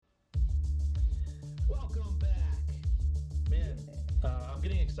I'm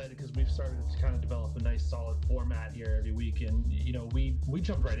getting excited because we've started to kind of develop a nice solid format here every week, and we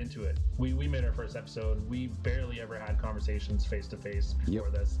jumped right into it. We made our first episode. We barely ever had conversations face to face before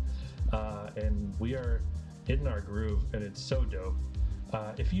this, and we are hitting our groove, and it's so dope.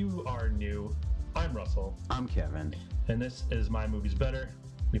 If you are new, I'm Russell. I'm Kevin. And this is My Movies Better.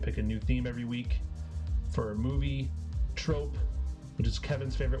 We pick a new theme every week for a movie trope, which is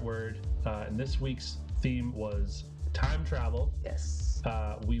Kevin's favorite word. And this week's theme was time travel. Yes.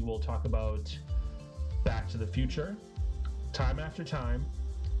 We will talk about Back to the Future, Time After Time,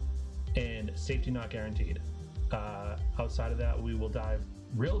 and Safety Not Guaranteed. Outside of that, we will dive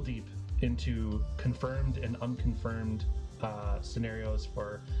real deep into confirmed and unconfirmed scenarios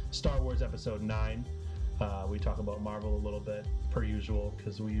for Star Wars Episode 9. We talk about Marvel a little bit, per usual,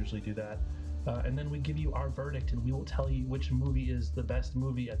 because we usually do that. And then we give you our verdict, and we will tell you which movie is the best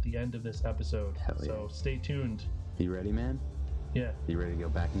movie at the end of this episode. Hell yeah. So stay tuned. You ready, man? Yeah. You ready to go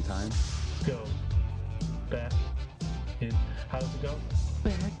back in time? Go back in. How does it go?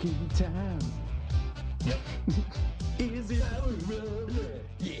 Back in time. Yep. Is it how we roll it?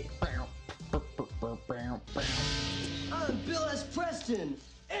 Yeah. I'm Bill S. Preston,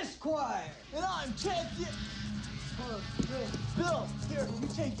 Esquire. And I'm Ted. Bill, here, you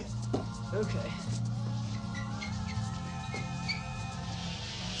take it. Okay.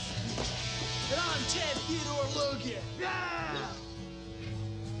 And I'm Ted Theodore Logan. Yeah!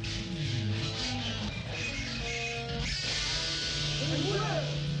 And we're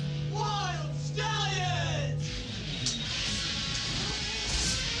Wild Stallions!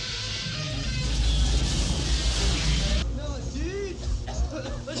 No, dude.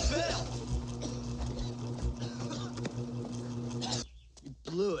 Let's bail. You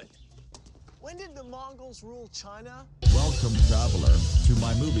blew it. When did the Mongols rule China? Welcome, traveler, to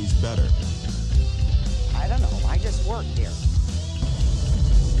My Movies Better. I don't know. I just work here.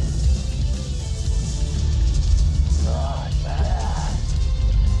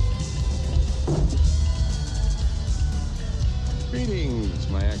 Greetings,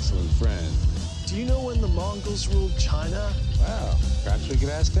 my excellent friend. Do you know when the Mongols ruled China? Well, perhaps we could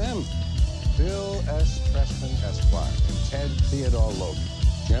ask them. Bill S. Preston, Esquire, and Ted Theodore Logan.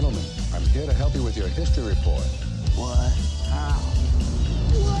 Gentlemen, I'm here to help you with your history report. What? How?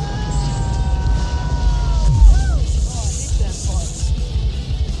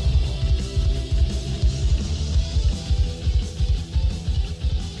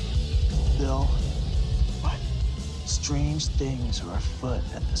 Bill, what? Strange things are afoot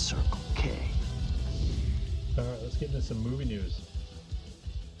at the Circle K. All right, let's get into some movie news.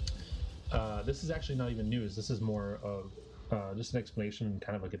 This is actually not even news. This is more of just an explanation,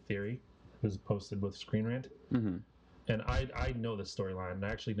 kind of like a theory. It was posted with Screen Rant. Mm-hmm. And I know this storyline, and I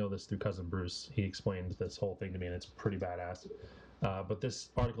actually know this through Cousin Bruce. He explained this whole thing to me, and it's pretty badass. But this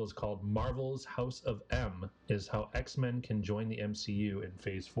article is called Marvel's House of M is how X-Men can join the MCU in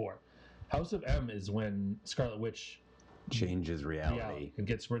Phase 4. House of M is when Scarlet Witch Changes reality. and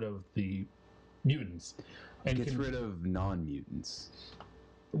gets rid of the mutants. And Gets rid of non-mutants.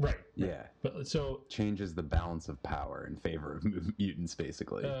 Right. Yeah. But so Changes the balance of power in favor of mutants,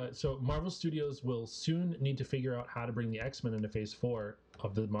 basically. So Marvel Studios will soon need to figure out how to bring the X-Men into Phase 4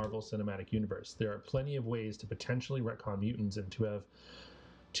 of the Marvel Cinematic Universe. There are plenty of ways to potentially retcon mutants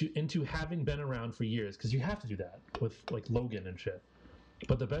into having been around for years, because you have to do that with like Logan and shit.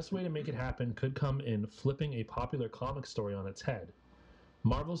 But the best way to make it happen could come in flipping a popular comic story on its head.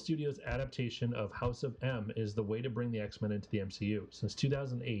 Marvel Studios' adaptation of House of M is the way to bring the X-Men into the MCU. Since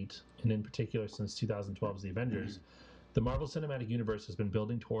 2008, and in particular since 2012's The Avengers, the Marvel Cinematic Universe has been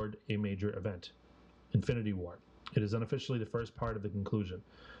building toward a major event, Infinity War. It is unofficially the first part of the conclusion.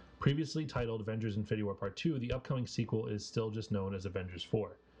 Previously titled Avengers Infinity War Part 2, the upcoming sequel is still just known as Avengers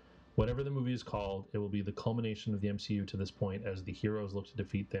 4. Whatever the movie is called, it will be the culmination of the MCU to this point as the heroes look to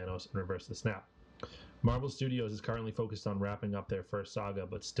defeat Thanos and reverse the snap. Marvel Studios is currently focused on wrapping up their first saga,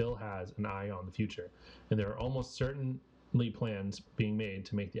 but still has an eye on the future, and there are almost certainly plans being made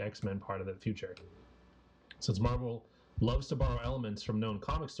to make the X-Men part of that future. Since Marvel loves to borrow elements from known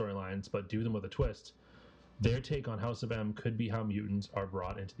comic storylines, but do them with a twist, their take on House of M could be how mutants are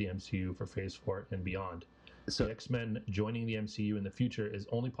brought into the MCU for Phase 4 and beyond. So- the X-Men joining the MCU in the future is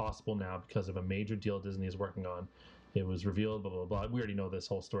only possible now because of a major deal Disney is working on. It was revealed, blah, blah, blah. We already know this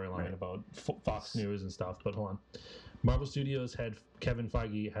whole storyline about Fox News and stuff, but hold on. Marvel Studios head Kevin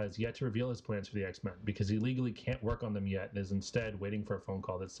Feige has yet to reveal his plans for the X-Men because he legally can't work on them yet and is instead waiting for a phone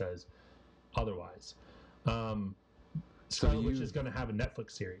call that says otherwise. Scarlet Witch is going to have a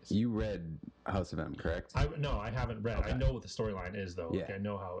Netflix series. You read House of M, correct? No, I haven't read. Okay. I know what the storyline is, though. Yeah. Like, I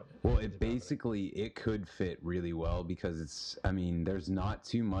know how it. Well, it basically it could fit really well because it's. I mean, there's not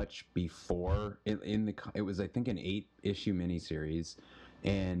too much before it was I think an 8-issue miniseries,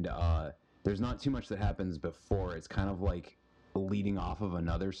 and there's not too much that happens before. It's kind of like leading off of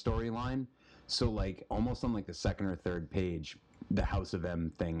another storyline. So like almost on like the second or third page, the House of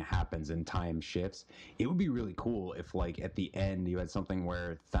M thing happens and time shifts. It would be really cool if like at the end you had something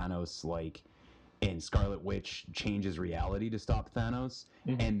where Thanos like and Scarlet Witch changes reality to stop Thanos,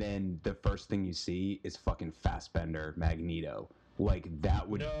 and then the first thing you see is fucking Fassbender Magneto. Like that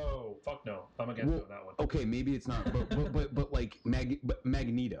would fuck no. I'm against that one. Okay, maybe it's not, but like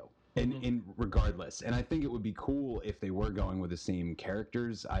Magneto. And regardless, and I think it would be cool if they were going with the same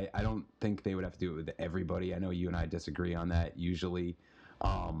characters. I don't think they would have to do it with everybody. I know you and I disagree on that usually,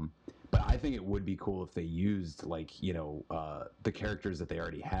 but I think it would be cool if they used like the characters that they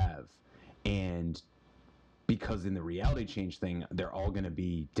already have, and because in the reality change thing they're all going to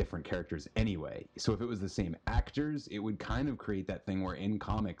be different characters anyway. So if it was the same actors, it would kind of create that thing where in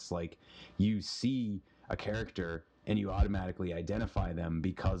comics like you see a character and you automatically identify them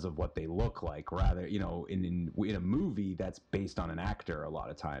because of what they look like, rather, in a movie that's based on an actor a lot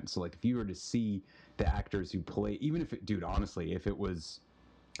of times. So like if you were to see the actors who play, even if it, dude, honestly, if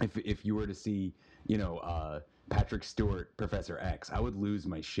you were to see, Patrick Stewart, Professor X, I would lose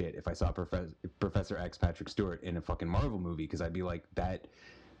my shit if I saw Professor X, Patrick Stewart in a fucking Marvel movie, because I'd be like,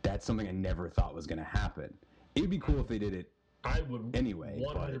 that's something I never thought was going to happen. It'd be cool if they did it. I would anyway.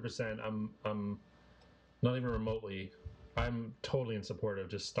 100%. I'm not even remotely. I'm totally in support of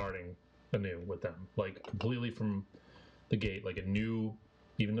just starting anew with them, like completely from the gate, like a new.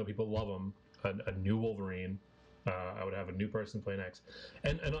 Even though people love them, a new Wolverine. I would have a new person playing X,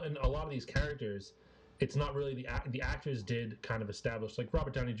 and a lot of these characters, it's not really the actors did kind of establish, like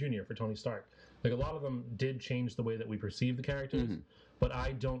Robert Downey Jr. for Tony Stark. Like a lot of them did change the way that we perceive the characters, but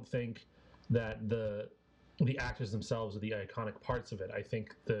I don't think that the actors themselves are the iconic parts of it. I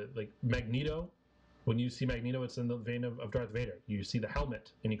think like Magneto. When you see Magneto, it's in the vein of Darth Vader. You see the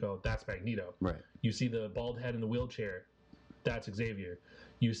helmet, and you go, that's Magneto. Right. You see the bald head in the wheelchair, that's Xavier.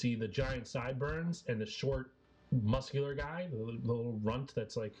 You see the giant sideburns and the short, muscular guy, the little runt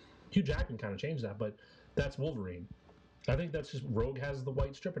that's like... Hugh Jackman kind of changed that, but that's Wolverine. I think that's just... Rogue has the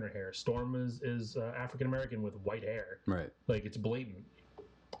white strip in her hair. Storm is African-American with white hair. Right. Like, it's blatant.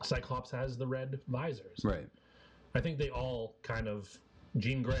 Cyclops has the red visors. Right. I think they all kind of...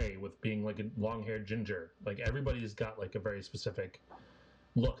 Jean Grey with being like a long-haired ginger. Like everybody's got like a very specific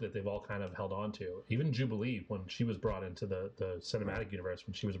look that they've all kind of held on to. Even Jubilee, when she was brought into the cinematic universe,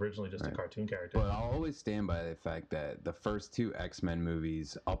 when she was originally just a cartoon character. But I'll always stand by the fact that the first two X-Men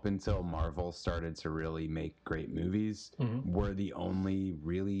movies, up until Marvel started to really make great movies, were the only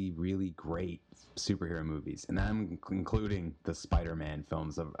really, really great superhero movies. And I'm including the Spider-Man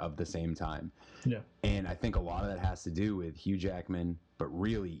films of the same time. Yeah. And I think a lot of that has to do with Hugh Jackman, but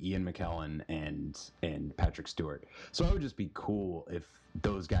really Ian McKellen and Patrick Stewart. So I would just be cool if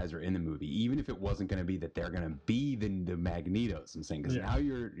those guys are in the movie, even if it wasn't going to be that they're going to be the Magnetos. I'm saying, because now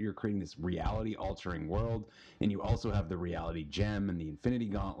you're creating this reality altering world, and you also have the reality gem and the Infinity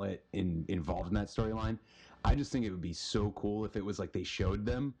Gauntlet involved in that storyline. I just think it would be so cool if it was like they showed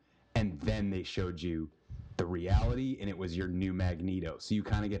them and then they showed you the reality and it was your new Magneto. So you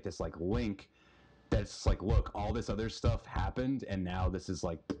kind of get this like link that's like, look, all this other stuff happened and now this is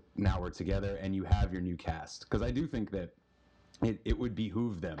like, now we're together and you have your new cast. Because I do think that it would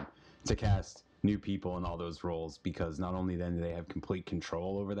behoove them to cast new people in all those roles, because not only then do they have complete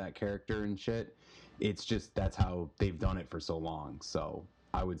control over that character and shit, it's just that's how they've done it for so long. So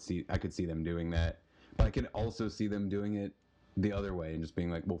I could see them doing that, but I could also see them doing it the other way and just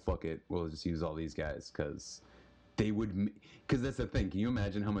being like, well, fuck it, we'll just use all these guys, because they would, because that's the thing. Can you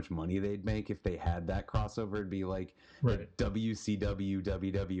imagine how much money they'd make if they had that crossover? It'd be like the WCW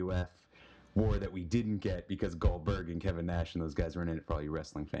WWF war that we didn't get because Goldberg and Kevin Nash and those guys were in it, for all you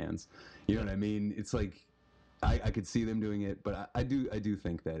wrestling fans. You know what I mean? It's like I could see them doing it, but I do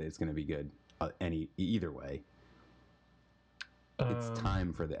think that it's going to be good either way. It's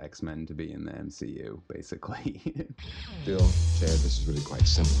time for the X-Men to be in the MCU, basically. Bill, Ted, this is really quite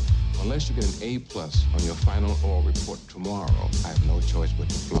simple. Unless you get an A+ on your final oral report tomorrow, I have no choice but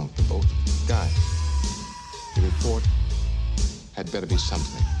to flunk the both of you. Guys, the report had better be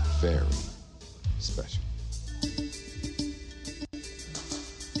something very special.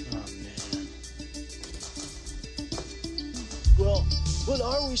 Oh, man. Well, what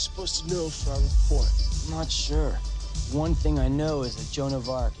are we supposed to know for our report? I'm not sure. One thing I know is that Joan of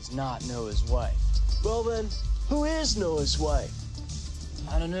Arc is not Noah's wife. Well then, Who is Noah's wife?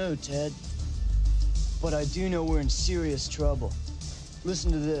 I don't know, Ted. But I do know we're in serious trouble.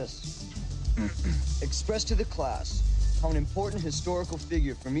 Listen to this. Express to the class how an important historical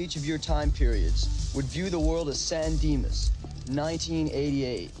figure from each of your time periods would view the world as San Dimas,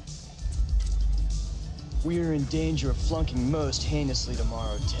 1988. We are in danger of flunking most heinously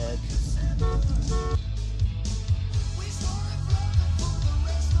tomorrow, Ted.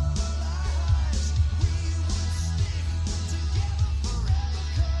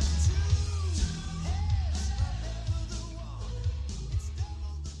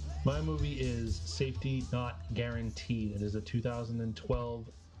 My movie is Safety Not Guaranteed. It is a 2012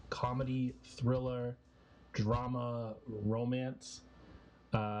 comedy, thriller, drama, romance.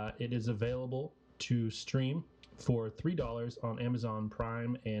 It is available to stream for $3 on Amazon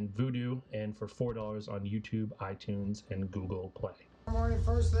Prime and Vudu, and for $4 on YouTube, iTunes, and Google Play. Morning,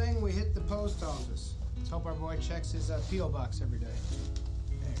 first thing, we hit the post office. Let's hope our boy checks his P.O. box every day.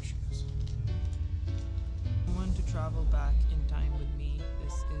 There she is. Want to travel back in time with me?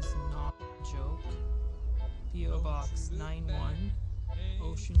 This is not a joke. P.O. Box 91,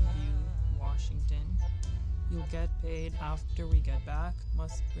 Ocean View, Washington. You'll get paid after we get back.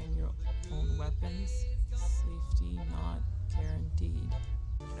 Must bring your own weapons. Safety not guaranteed.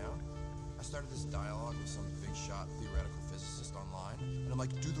 You know, I started this dialogue with some big shot theoretical physicist online, and I'm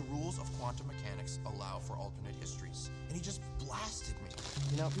like, do the rules of quantum mechanics allow for alternate histories? And he just blasted me.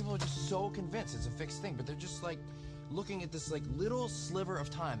 You know, people are just so convinced it's a fixed thing, but they're just like looking at this like little sliver of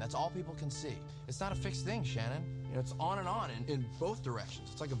time. That's all people can see. It's not a fixed thing, Shannon. You know, it's on and on in both directions.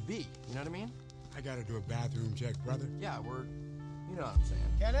 It's like a V. You know what I mean? I gotta do a bathroom check, brother. Yeah, you know what I'm saying.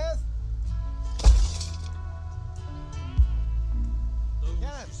 Kenneth?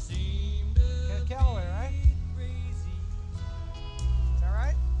 Kenneth? Kenneth Calloway, right? Is that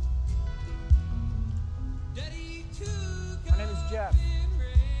right? My name is Jeff.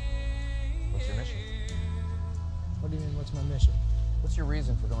 What's your mission? What do you mean, what's my mission? What's your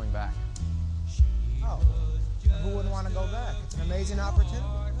reason for going back? Oh, who wouldn't want to go back? It's an amazing opportunity.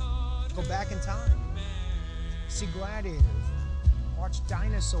 Go back in time. See gladiators. Watch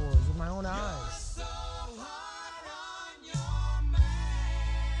dinosaurs with my own eyes.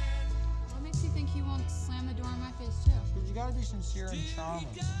 What makes you think he won't slam the door in my face too? Because you gotta be sincere and charming,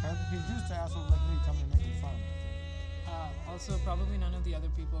 okay? He's used to assholes like me coming and making fun. Also, probably none of the other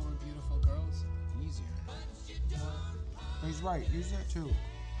people were beautiful girls. Easier. But he's right, use that too.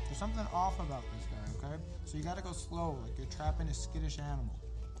 There's something off about this guy, okay? So you gotta go slow, like you're trapping a skittish animal.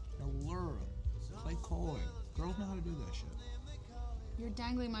 You know, lure him. Play coy. Girls know how to do that shit. You're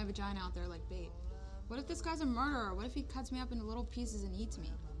dangling my vagina out there like bait. What if this guy's a murderer? What if he cuts me up into little pieces and eats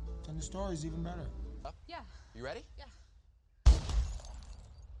me? And the story's even better. Yeah. You ready? Yeah.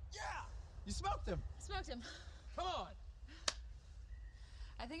 Yeah! You smoked him! Smoked him. Come on!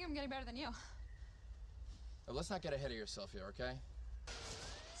 I think I'm getting better than you. Oh, let's not get ahead of yourself here, okay?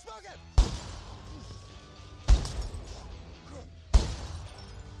 Smoke it!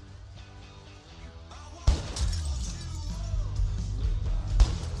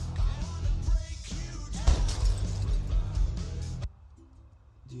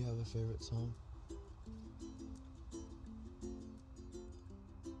 Do you have a favorite song?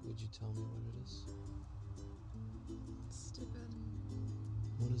 Would you tell me what it is? Stupid.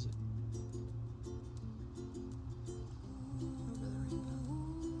 What is it? Over the rainbow.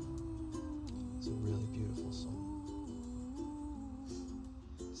 It's a really beautiful song.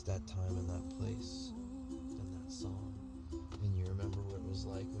 It's that time and that place and that song. And you remember what it was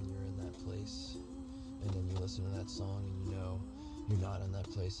like when you were in that place. And then you listen to that song and you know you're not in that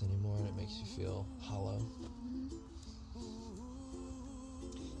place anymore and it makes you feel hollow.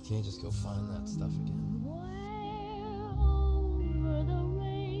 You can't just go find that stuff again.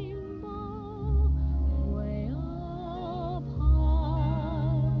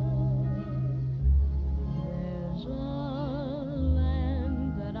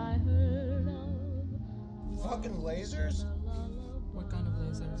 Fucking lasers? What kind of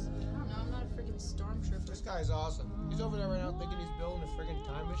lasers? I don't know, I'm not a freaking stormtrooper. This guy's awesome. He's over there right now thinking he's building a friggin'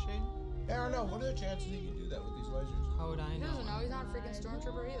 time machine. Hey, I don't know, what are the chances he can do that with these lasers? How would I He know? doesn't know, he's not a freaking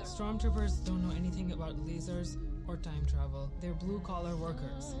stormtrooper either. Stormtroopers don't know anything about lasers or time travel. They're blue-collar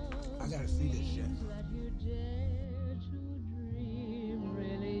workers. I gotta see this shit.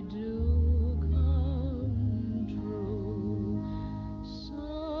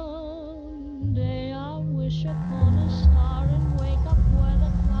 Someday I'll wish upon a star and wake up where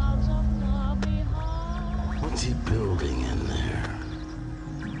the clouds are far behind. What's he building in there?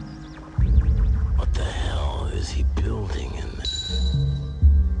 What the hell is he building in there?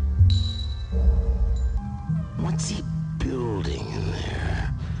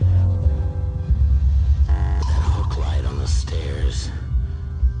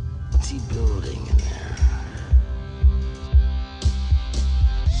 fancy building in there.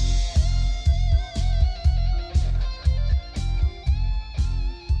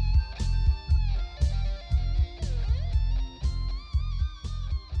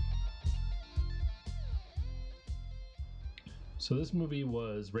 So this movie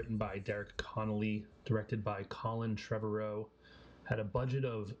was written by Derek Connolly, directed by Colin Trevorrow, had a budget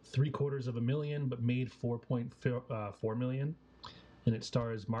of $750,000 but made $4.4 million, and it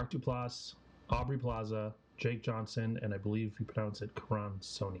stars Mark Duplass, Aubrey Plaza, Jake Johnson, and I believe you pronounce it Karan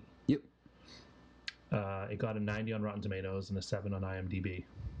Soni. Yep. It got a 90 on Rotten Tomatoes and a 7 on IMDb.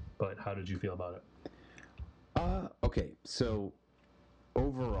 But how did you feel about it? Okay, so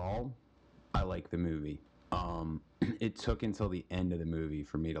overall, I like the movie. It took until the end of the movie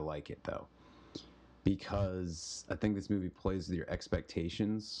for me to like it, though, because I think this movie plays with your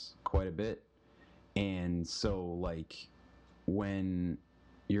expectations quite a bit. And so, like, when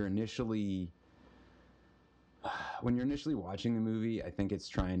you're initially watching the movie, I think it's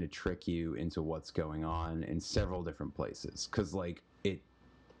trying to trick you into what's going on in several different places, because, like, it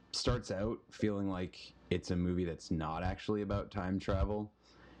starts out feeling like it's a movie that's not actually about time travel.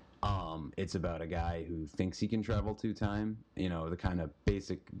 It's about a guy who thinks he can travel through time. You know, the kind of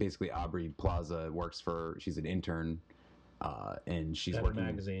basically Aubrey Plaza she's an intern, and she's at working a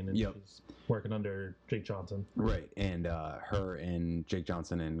magazine, and she's working under Jake Johnson. Right, and her and Jake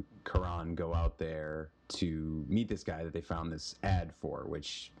Johnson and Karan go out there to meet this guy that they found this ad for,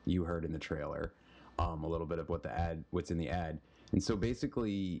 which you heard in the trailer, a little bit of what's in the ad. And so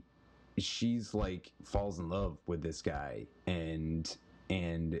basically, she's like falls in love with this guy, and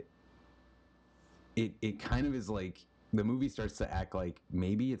it kind of is like the movie starts to act like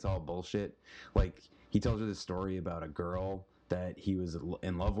maybe it's all bullshit. Like, he tells her this story about a girl that he was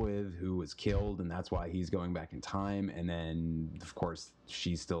in love with who was killed, and that's why he's going back in time. And then, of course,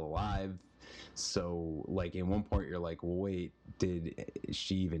 she's still alive. So, like, at one point you're like, well, wait, did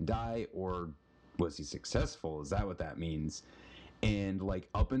she even die, or was he successful? Is that what that means? And, like,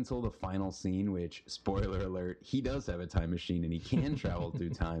 up until the final scene, which, spoiler alert, he does have a time machine and he can travel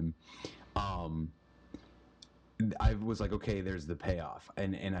through time. I was like, okay, there's the payoff.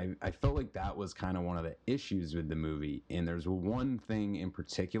 And I felt like that was kind of one of the issues with the movie. And there's one thing in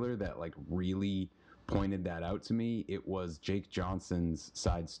particular that, like, really pointed that out to me. It was Jake Johnson's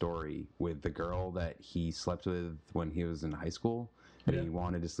side story with the girl that he slept with when he was in high school, that he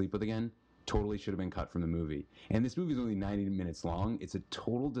wanted to sleep with again. Totally should have been cut from the movie. And this movie is only 90 minutes long. It's a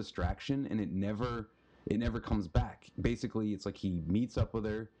total distraction, and it never comes back. Basically, it's like he meets up with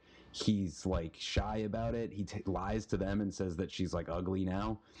her. He's like shy about it. He lies to them and says that she's like ugly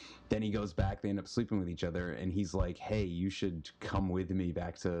now. Then he goes back. They end up sleeping with each other, and he's like, "Hey, you should come with me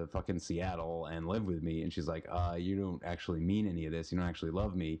back to fucking Seattle and live with me." And she's like, "You don't actually mean any of this. You don't actually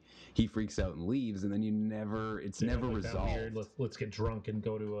love me." He freaks out and leaves, and then it's never like resolved. That weird, let's get drunk and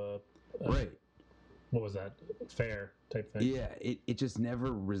go to a right. What was that? Fair type thing. Yeah, it just never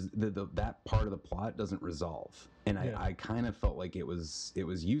that part of the plot doesn't resolve, and I kind of felt like it was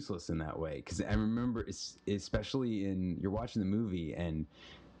useless in that way, because I remember, especially in you're watching the movie and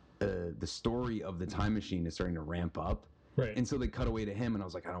the story of the time machine is starting to ramp up, right? And so they cut away to him, and I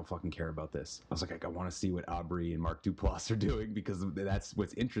was like, I don't fucking care about this. I was like, I want to see what Aubrey and Mark Duplass are doing, because that's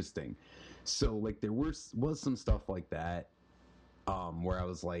what's interesting. So, like, there was some stuff like that, where I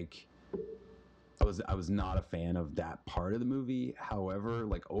was like, I was not a fan of that part of the movie. However,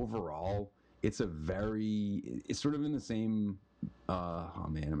 like, overall, it's sort of in the same, oh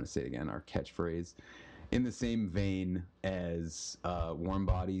man, I'm going to say it again, our catchphrase, in the same vein as Warm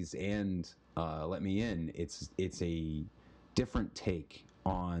Bodies and Let Me In. It's a different take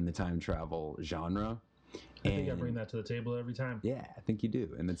on the time travel genre. I think I bring that to the table every time. Yeah, I think you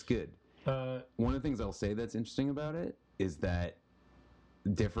do, and that's good. One of the things I'll say that's interesting about it is that,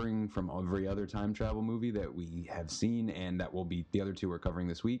 differing from every other time travel movie that we have seen, and that will be the other two we're covering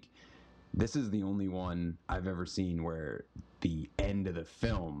this week, this is the only one I've ever seen where the end of the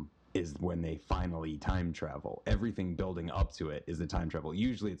film is when they finally time travel. Everything building up to it is the time travel.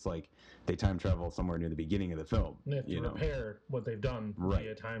 Usually it's like they time travel somewhere near the beginning of the film. They have to repair what they've done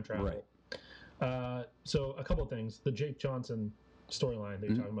via time travel. Right. So a couple of things. The Jake Johnson storyline that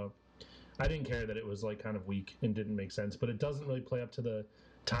you're talking about, I didn't care that it was like kind of weak and didn't make sense, but it doesn't really play up to the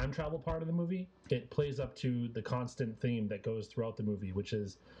time travel part of the movie. It plays up to the constant theme that goes throughout the movie, which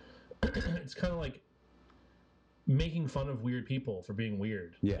is it's kind of like making fun of weird people for being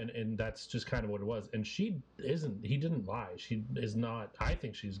weird. Yeah. And that's just kind of what it was. And he didn't lie. She is not, I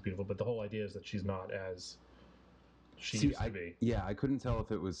think she's beautiful, but the whole idea is that she's not as she used to be. Yeah, I couldn't tell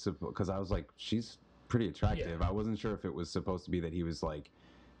if it was, because I was like, she's pretty attractive. Yeah. I wasn't sure if it was supposed to be that he was like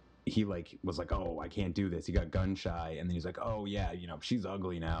he like was like, oh, I can't do this. He got gun shy, and then he's like, oh yeah, you know, she's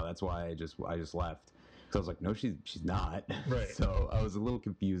ugly now. That's why I just left. So I was like, no, she's not. Right. So I was a little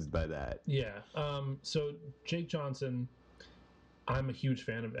confused by that. Yeah. So Jake Johnson, I'm a huge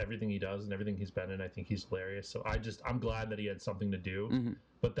fan of everything he does and everything he's been in. I think he's hilarious. So I'm glad that he had something to do. Mm-hmm.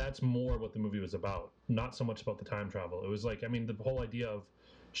 But that's more what the movie was about. Not so much about the time travel. It was like, I mean, the whole idea of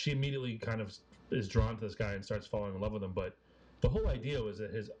she immediately kind of is drawn to this guy and starts falling in love with him. But the whole idea was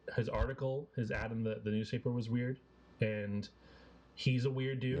that his article, his ad in the newspaper was weird, and he's a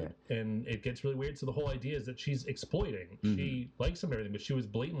weird dude, and it gets really weird. So the whole idea is that she's exploiting. Mm-hmm. She likes him and everything, but she was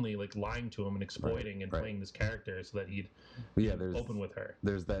blatantly like lying to him and exploiting and playing this character so that he'd open with her.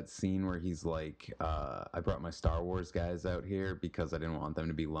 There's that scene where he's like, I brought my Star Wars guys out here because I didn't want them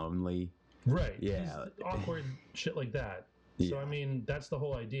to be lonely. Right. Yeah. Just awkward shit like that. So I mean, that's the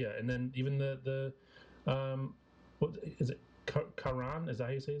whole idea. And then even the what is it? Karan, is that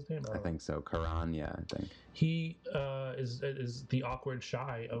how you say his name? I think so. Karan, yeah, I think. He is the awkward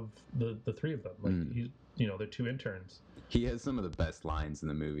shy of the three of them. Like he's, you know, they're two interns. He has some of the best lines in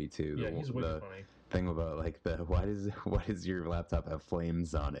the movie too. Yeah, he's wicked funny. Thing about like why does your laptop have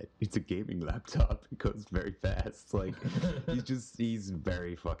flames on it? It's a gaming laptop. It goes very fast. Like he's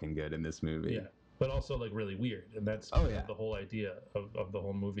very fucking good in this movie. Yeah, but also like really weird, and that's the whole idea of the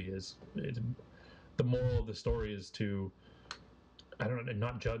whole movie is the moral of the story is to, I don't know,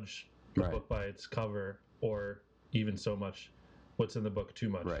 not judge the book by its cover, or even so much what's in the book too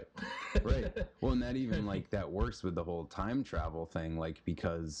much. Right. Right. Well, and that even like that works with the whole time travel thing, like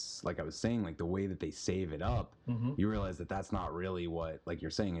because like I was saying, like the way that they save it up, you realize that that's not really what, like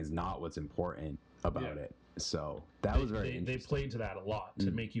you're saying, is not what's important about it. So that was very interesting. They played to that a lot to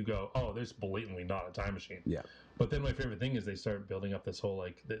make you go, oh, there's blatantly not a time machine. Yeah. But then my favorite thing is they start building up this whole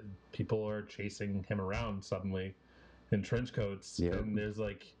like people are chasing him around suddenly in trench coats, and there's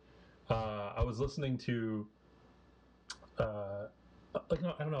like I was listening to like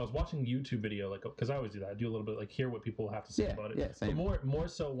no, I don't know, I was watching a YouTube video, like, because I always do that. I do a little bit like hear what people have to say about it. Yeah, same. But more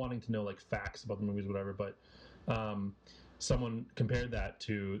so wanting to know like facts about the movies, whatever. But someone compared that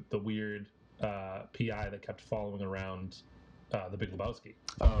to the weird PI that kept following around the Big Lebowski.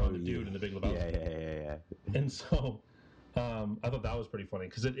 The dude in the Big Lebowski. Yeah. And so I thought that was pretty funny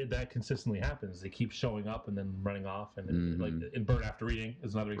because that consistently happens. They keep showing up and then running off, and like in Burn After Reading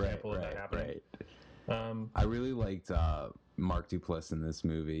is another example of that happening. I really liked Mark Duplass in this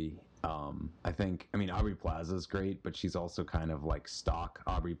movie. I mean, Aubrey Plaza is great, but she's also kind of like stock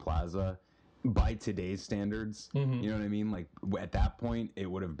Aubrey Plaza by today's standards. You know what I mean? Like at that point, it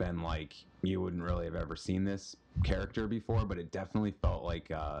would have been like you wouldn't really have ever seen this character before, but it definitely felt like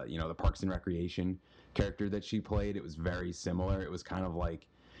the Parks and Recreation character that she played. It was very similar. It was kind of like,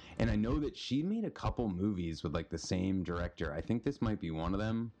 and I know that she made a couple movies with like the same director. I think this might be one of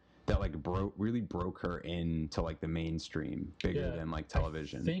them that like really broke her into like the mainstream bigger than like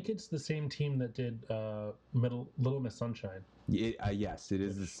television. I think it's the same team that did Little Miss Sunshine. Yes, it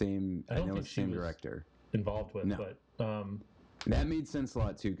is the same. I know it's the same director involved with, but that made sense a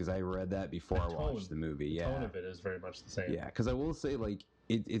lot too because I read that before I watched the movie. The tone of it is very much the same. Yeah, because I will say like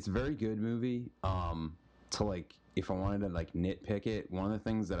it's a very good movie. To like, if I wanted to like nitpick it, one of the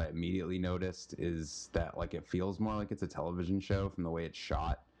things that I immediately noticed is that like it feels more like it's a television show from the way it's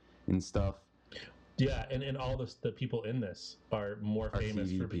shot and stuff. Yeah, and all the people in this are more famous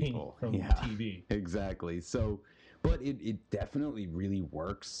TV for being from TV. Exactly. So, but it definitely really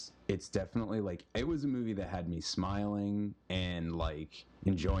works. It's definitely like, it was a movie that had me smiling and like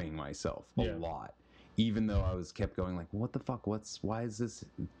enjoying myself a lot. Even though I was kept going like, what the fuck? Why is this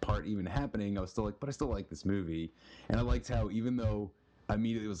part even happening? I was still like, but I still like this movie. And I liked how, even though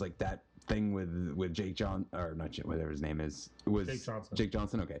immediately it was like that thing with Jake or not Jake, whatever his name is, it was Jake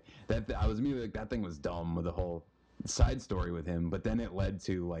Johnson. Okay, that I was immediately like, that thing was dumb with the whole side story with him. But then it led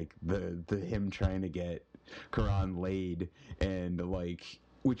to like the him trying to get Karan laid, and like,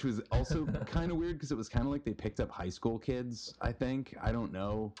 which was also kind of weird because it was kind of like they picked up high school kids. I don't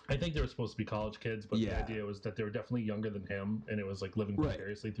know. I think they were supposed to be college kids, but the idea was that they were definitely younger than him, and it was like living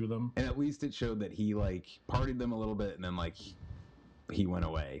vicariously through them. And at least it showed that he like partied them a little bit, and then like he went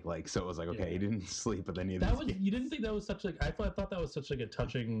away. Like, so it was like, okay, he didn't sleep, but then he you didn't think that was such like, I thought that was such like a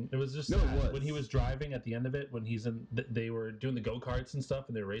touching, it was just when he was driving at the end of it, when he's in they were doing the go-karts and stuff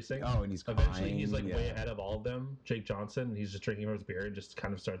and they're racing. Oh, and he's eventually crying, he's like way ahead of all of them, Jake Johnson, and he's just drinking his beer and just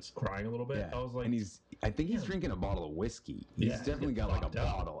kind of starts crying a little bit. I was like, and I think he's drinking a bottle of whiskey. He's definitely got like a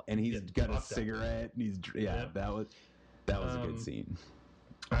bottle, and he's got a cigarette, and he's that was a good scene.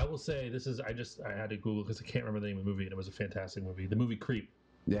 I will say I had to Google because I can't remember the name of the movie, and it was a fantastic movie. The movie Creep.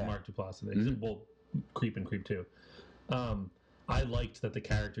 Mark Duplass. He's in both Creep and Creep 2. I liked that the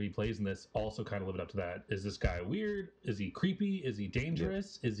character he plays in this also kind of lived up to that. Is this guy weird? Is he creepy? Is he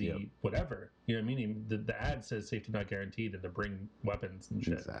dangerous? Is he whatever? You know what I mean? The ad says safety not guaranteed, and to bring weapons and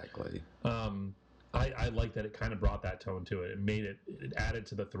shit. Exactly. I like that it kind of brought that tone to it. It made it added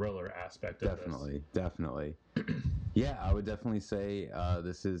to the thriller aspect of this. Definitely. Yeah, I would definitely say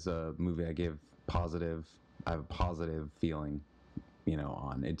this is a movie I have a positive feeling,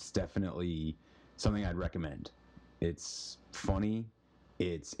 on. It's definitely something I'd recommend. It's funny,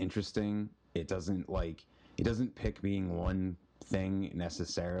 it's interesting. It doesn't pick being one thing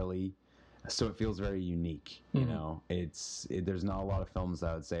necessarily, so it feels very unique. There's not a lot of films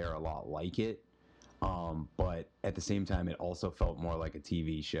that I would say are a lot like it. But at the same time, it also felt more like a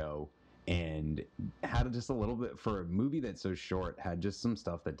TV show and had just a little bit, for a movie that's so short, had just some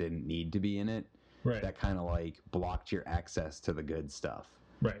stuff that didn't need to be in it. Right. That kind of blocked your access to the good stuff.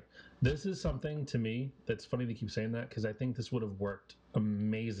 Right. This is something to me that's funny to keep saying that, because I think this would have worked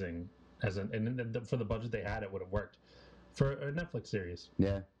amazing and for the budget they had, it would have worked for a Netflix series.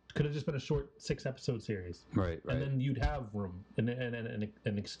 Yeah. Could have just been a short 6-episode series. Right. And then you'd have room and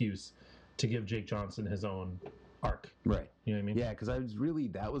an excuse to give Jake Johnson his own arc. Right. You know what I mean? Yeah, because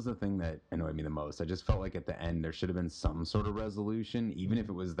that was the thing that annoyed me the most. I just felt like at the end there should have been some sort of resolution, even if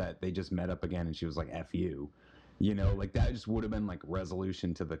it was that they just met up again and she was like, F you. That just would have been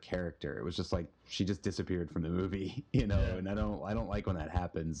resolution to the character. It was just she just disappeared from the movie, and I don't like when that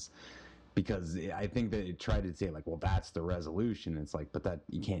happens, because I think that it tried to say well, that's the resolution. It's but that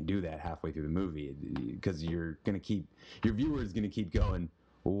you can't do that halfway through the movie, because your viewer is going to keep going,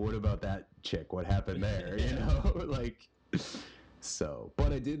 well, what about that chick? What happened there? So,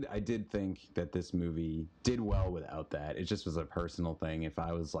 but I did think that this movie did well without that. It just was a personal thing. If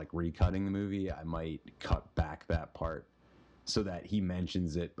I was recutting the movie, I might cut back that part so that he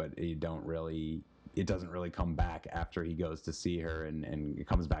mentions it, but it doesn't really come back after he goes to see her and it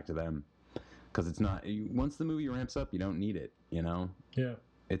comes back to them. Because it's not, once the movie ramps up, you don't need it, Yeah.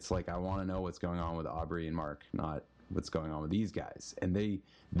 It's I want to know what's going on with Aubrey and Mark, not what's going on with these guys. And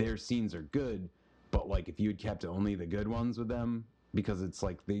their scenes are good, but if you had kept only the good ones with them, because it's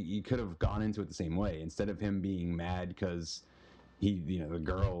you could have gone into it the same way. Instead of him being mad because the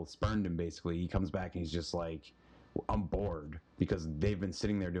girl spurned him, basically, he comes back and he's just I'm bored, because they've been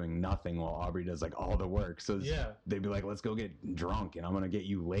sitting there doing nothing while Aubrey does all the work. So they'd be let's go get drunk and I'm gonna get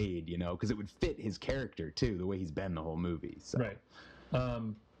you laid, because it would fit his character too, the way he's been the whole movie. So. Right.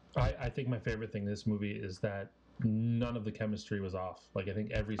 I think my favorite thing in this movie is that none of the chemistry was off. I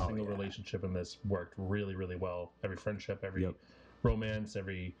think every single relationship in this worked really, really well. Every friendship, every romance,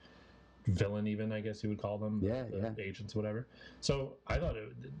 every villain, even, I guess you would call them. Agents, whatever. So I thought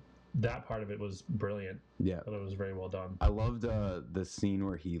that part of it was brilliant. Yeah. I thought it was very well done. I loved the scene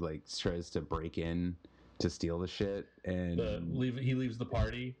where he tries to break in to steal the shit and he leaves the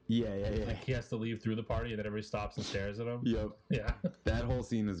party. Yeah. He has to leave through the party and then everybody stops and stares at him. Yep. Yeah. That whole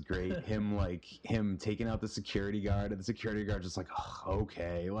scene was great. Him taking out the security guard, and the security guard just oh,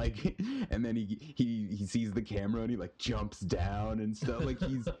 okay, and then he sees the camera and he jumps down and stuff.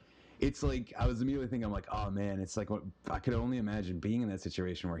 It's I was immediately thinking, I'm oh man, it's what I could only imagine being in that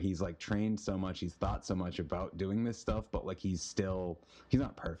situation where he's trained so much, he's thought so much about doing this stuff, but he's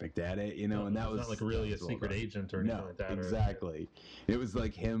not perfect at it, and that was not really a secret agent or anything like that. Exactly. It was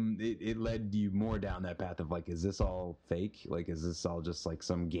him. It led you more down that path of is this all fake? Is this all just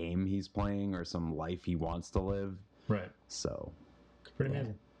some game he's playing or some life he wants to live? Right. So, pretty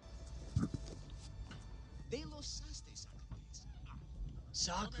amazing.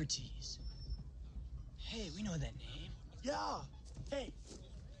 Socrates. Hey, we know that name. Yeah. Hey,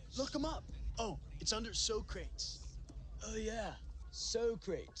 look him up. Oh, it's under Socrates. Oh, yeah.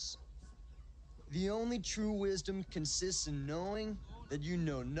 Socrates. The only true wisdom consists in knowing that you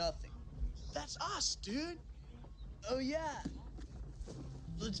know nothing. That's us, dude. Oh, yeah.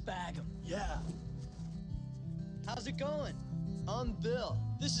 Let's bag him. Yeah. How's it going? I'm Bill.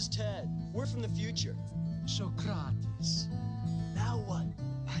 This is Ted. We're from the future. Socrates. Now what?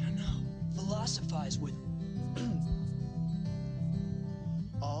 I don't know. Philosophize with it.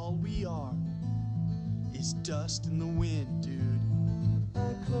 All we are is dust in the wind, dude.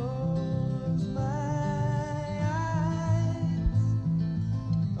 I close my eyes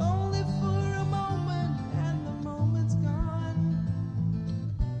only for a moment, and the moment's gone.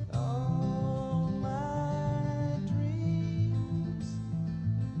 All my dreams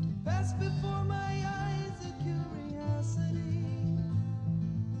pass before my eyes, a curiosity.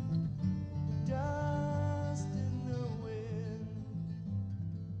 Dust in the wind.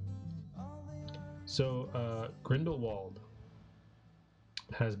 So, Grindelwald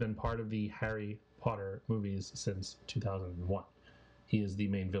has been part of the Harry Potter movies since 2001. He is the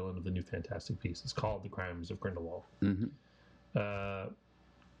main villain of the new Fantastic Beasts. It's called The Crimes of Grindelwald. Mm-hmm.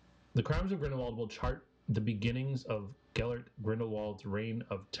 The Crimes of Grindelwald will chart the beginnings of Gellert Grindelwald's reign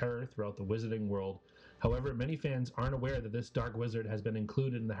of terror throughout the wizarding world. However, many fans aren't aware that this dark wizard has been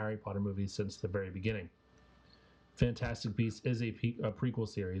included in the Harry Potter movies since the very beginning. Fantastic Beasts is a prequel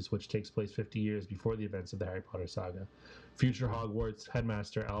series which takes place 50 years before the events of the Harry Potter saga. Future Hogwarts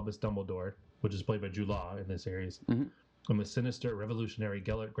headmaster Albus Dumbledore, which is played by Jude Law in this series, and the sinister revolutionary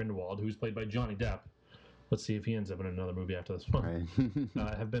Gellert Grindelwald, who's played by Johnny Depp. Let's see if he ends up in another movie after this one.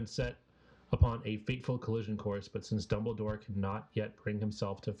 Right. Have been set upon a fateful collision course, but since Dumbledore cannot yet bring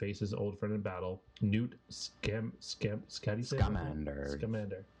himself to face his old friend in battle, Newt Scamander,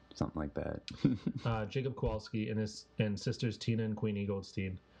 something like that. Jacob Kowalski and sisters Tina and Queenie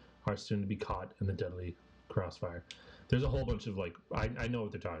Goldstein are soon to be caught in the deadly crossfire. There's a whole bunch of I know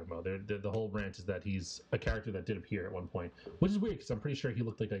what they're talking about. The whole rant is that he's a character that did appear at one point, which is weird because I'm pretty sure he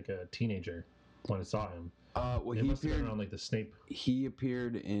looked like a teenager when I saw him. Well, he must have been around like the Snape. He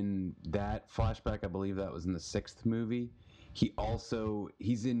appeared in that flashback. I believe that was in the 6th movie. He's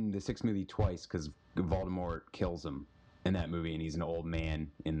in the 6th movie twice because Voldemort kills him in that movie, and he's an old man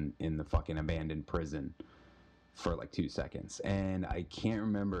in the fucking abandoned prison for like 2 seconds. And I can't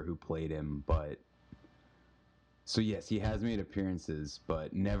remember who played him, but so yes, he has made appearances,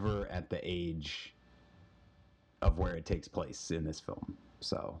 but never at the age of where it takes place in this film.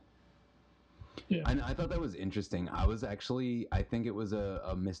 So. Yeah. I thought that was interesting. I think it was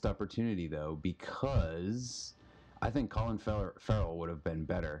a missed opportunity, though, because I think Colin Farrell would have been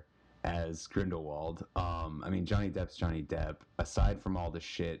better as Grindelwald. I mean, Johnny Depp's Johnny Depp. Aside from all the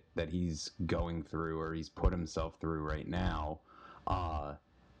shit that he's going through or he's put himself through right now, at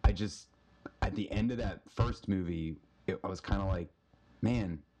the end of that first movie, I was kind of like,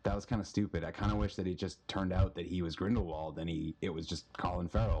 man, that was kind of stupid. I kind of wish that it just turned out that he was Grindelwald and it was just Colin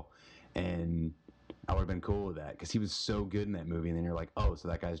Farrell. And I would have been cool with that because he was so good in that movie. And then you're like, oh, so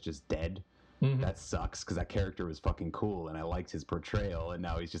that guy's just dead? Mm-hmm. That sucks because that character was fucking cool and I liked his portrayal, and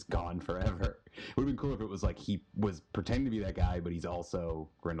now he's just gone forever. It would have been cool if it was like he was pretending to be that guy, but he's also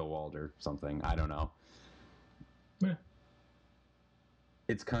Grindelwald or something. I don't know. Yeah.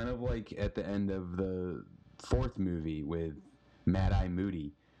 It's kind of like at the end of the 4th movie with Mad-Eye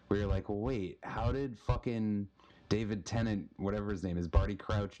Moody, where you're like, well, wait, how did fucking David Tennant, whatever his name is, Barty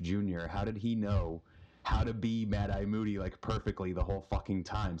Crouch Jr., how did he know how to be Mad-Eye Moody like perfectly the whole fucking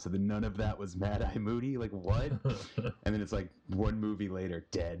time? So then none of that was Mad-Eye Moody? Like, what? And then it's like one movie later,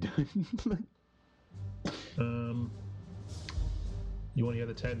 dead. You want to hear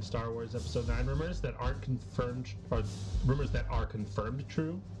the 10 Star Wars Episode 9 rumors that aren't confirmed, or rumors that are confirmed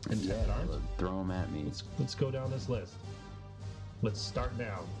true, and 10 that aren't? Throw them at me. Let's go down this list. Let's start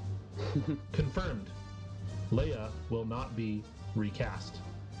now. Confirmed. Leia will not be recast.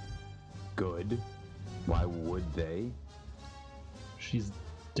 Good. Why would they? She's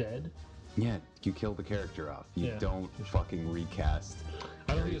dead. Yeah, you kill the character off. You don't fucking recast.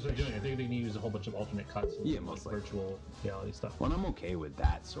 I don't think that's what they're doing. I think they can use a whole bunch of alternate cuts. And most like virtual reality stuff. Well, I'm okay with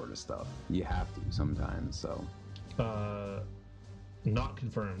that sort of stuff. You have to sometimes, so. Not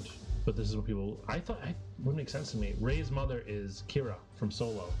confirmed, but this is what people. I thought it would make sense to me. Rey's mother is Kira from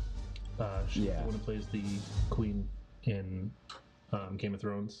Solo. She's the one who plays the queen in Game of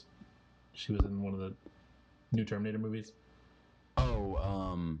Thrones. She was in one of the new Terminator movies.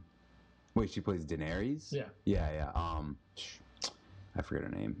 Oh, wait, she plays Daenerys? Yeah. Yeah. I forget her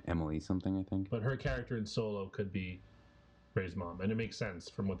name. Emily something, I think. But her character in Solo could be Rey's mom, and it makes sense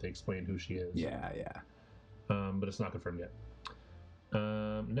from what they explained who she is. Yeah. But it's not confirmed yet.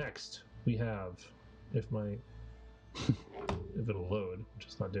 Next, we have, if it'll load, which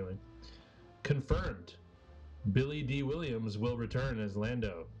it's not doing. Confirmed. Billy D. Williams will return as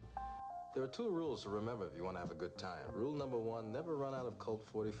Lando. There are 2 rules to remember if you want to have a good time. Rule number 1, never run out of Colt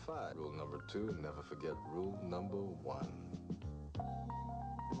 45. Rule number 2, never forget rule number 1.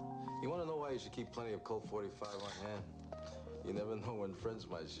 You want to know why you should keep plenty of Colt 45 on hand? You never know when friends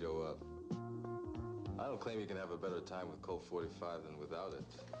might show up. I don't claim you can have a better time with Colt 45 than without it.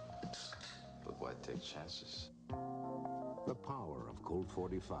 But why take chances? The power of Colt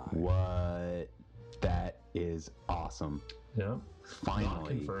 45. What? That is awesome. Yeah. Finally. Not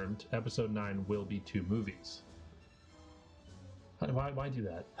confirmed. Episode 9 will be 2 movies. Why do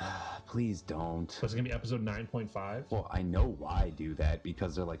that? Please don't. So it's going to be episode 9.5? Well, I know why do that,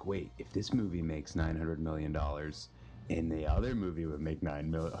 because they're like, wait, if this movie makes $900 million and the other movie would make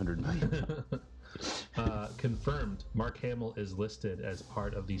 $900 million. Confirmed. Mark Hamill is listed as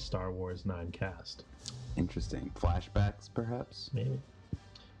part of the Star Wars 9 cast. Interesting. Flashbacks, perhaps? Maybe.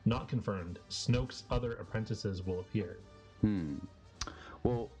 Not confirmed. Snoke's other apprentices will appear.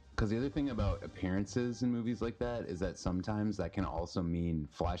 Well, because the other thing about appearances in movies like that is that sometimes that can also mean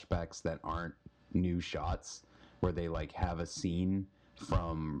flashbacks that aren't new shots, where they like have a scene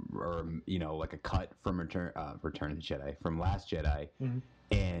from, or you know, like a cut from Return of the Jedi, from Last Jedi,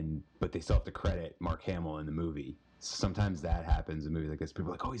 but they still have to credit Mark Hamill in the movie. Sometimes that happens in movies like this.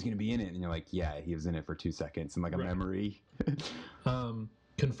 People are like, oh, he's going to be in it. And you're like, yeah, he was in it for 2 seconds in like a memory.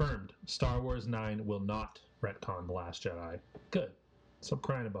 Confirmed. Star Wars 9 will not retcon The Last Jedi. Good. Stop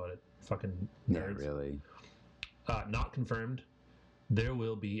crying about it, fucking nerds. Yeah, really. Not confirmed. There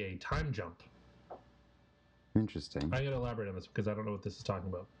will be a time jump. Interesting. I gotta elaborate on this because I don't know what this is talking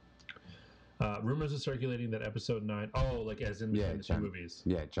about. Rumors are circulating that Episode 9... Oh, like as in between the two movies.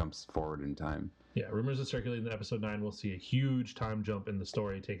 Yeah, it jumps forward in time. Yeah, rumors are circulating that Episode 9 will see a huge time jump in the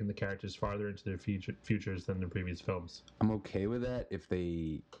story, taking the characters farther into their futures than the previous films. I'm okay with that if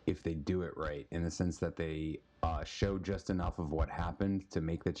they do it right, in the sense that they show just enough of what happened to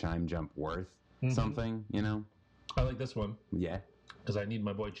make the time jump worth something, you know? I like this one. Yeah. Because I need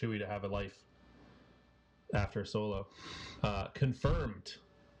my boy Chewie to have a life after Solo. Confirmed.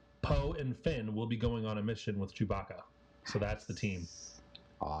 Poe and Finn will be going on a mission with Chewbacca. So that's the team.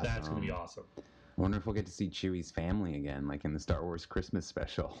 Awesome. That's going to be awesome. I wonder if we'll get to see Chewie's family again, like in the Star Wars Christmas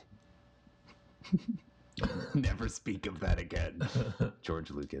special. Never speak of that again. George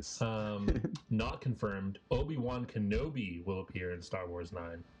Lucas. Not confirmed. Obi-Wan Kenobi will appear in Star Wars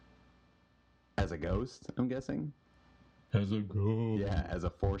 9. As a ghost, I'm guessing? As a ghost. Yeah, as a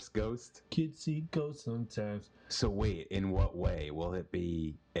Force ghost. Kids see ghosts sometimes. So wait, in what way? Will it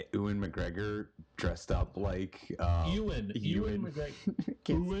be Ewan McGregor dressed up like... Ewan McGregor.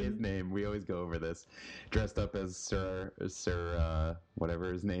 His name. We always go over this. Dressed up as Sir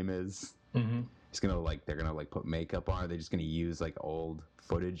whatever his name is. Mm-hmm. He's gonna they're gonna put makeup on. Or they're just gonna use like old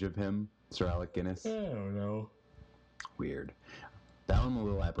footage of him, Sir Alec Guinness. I don't know. Weird. That one I'm a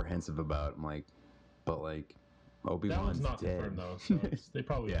little apprehensive about. I'm like, but like, Obi-Wan's That one's not dead. confirmed though, so they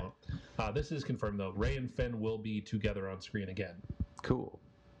probably won't. This is confirmed though. Rey and Finn will be together on screen again. Cool.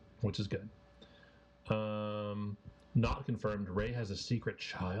 Which is good. Not confirmed. Rey has a secret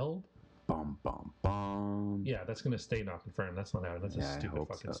child. Bum bum bum. Yeah, that's gonna stay not confirmed. That's not happening. That's a stupid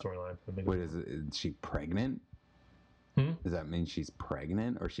fucking storyline. Wait, is she pregnant? Does that mean she's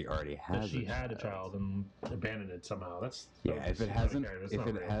pregnant, or she already has? She had a child and abandoned it somehow. That's if it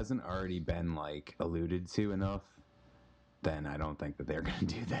hasn't already been like alluded to enough, then I don't think that they're gonna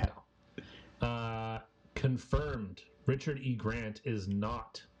do that. Confirmed. Richard E. Grant is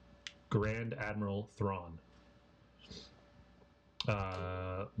not Grand Admiral Thrawn.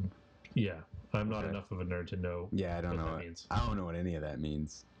 Yeah, I'm not enough of a nerd to know. Yeah, I don't know what what that means. I don't know what any of that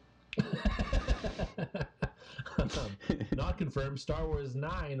means. Not confirmed. Star Wars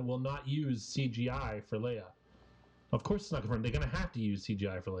 9 will not use CGI for Leia. Of course it's not confirmed. They're going to have to use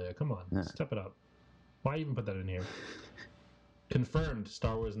CGI for Leia. Come on, step it up. Why even put that in here? Confirmed.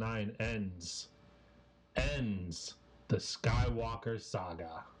 Star Wars 9 ends the Skywalker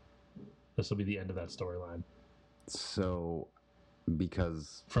saga. This will be the end of that storyline. So,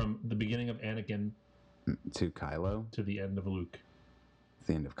 because from the beginning of Anakin to Kylo to the end of Luke.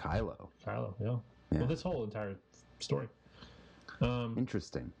 The end of Kylo. Yeah. Well, this whole entire story.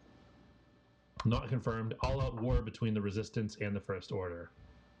 Interesting. Not confirmed. All-out war between the Resistance and the First Order.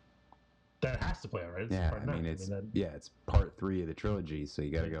 That has to play out, right? It's Yeah, part I mean, nine. it's part 3 of the trilogy, so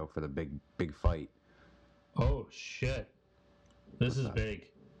you got to go for the big fight. Oh shit! This is big.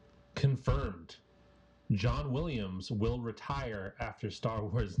 Confirmed. John Williams will retire after Star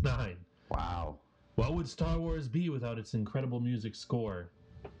Wars 9. Wow. What would Star Wars be without its incredible music score?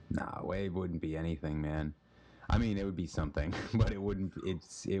 No, it wouldn't be anything, man. I mean, it would be something, but it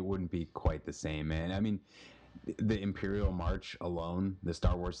wouldn't be quite the same, man. I mean, the Imperial March alone, the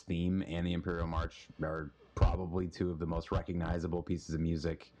Star Wars theme and the Imperial March are probably two of the most recognizable pieces of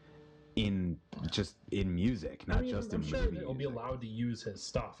music in music, not just in I'm sure movie. they'll be allowed to use his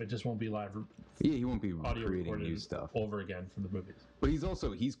stuff. It just won't be live. Yeah, he won't be audio creating recorded new stuff over again from the movies. But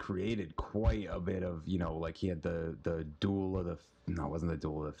he's created quite a bit of, like he had the Duel of the... No, it wasn't the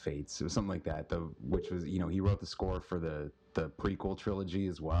Duel of the Fates. It was something like that, which was, he wrote the score for the prequel trilogy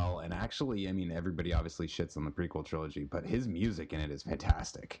as well. And actually, I mean, everybody obviously shits on the prequel trilogy, but his music in it is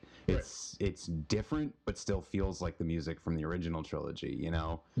fantastic. It's different, but still feels like the music from the original trilogy,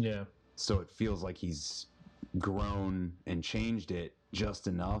 Yeah. So it feels like he's grown and changed it just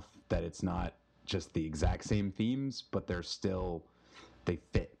enough that it's not just the exact same themes, but they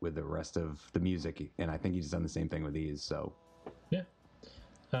fit with the rest of the music. And I think he's done the same thing with these. So yeah,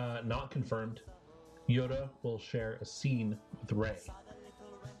 not confirmed. Yoda will share a scene with Rey.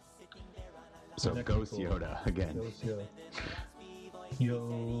 So Ghost Yoda again. Ghost Yoda.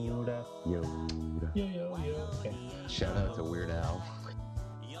 Yoda. Yoda. Yo. Okay. Shout out to Weird Al.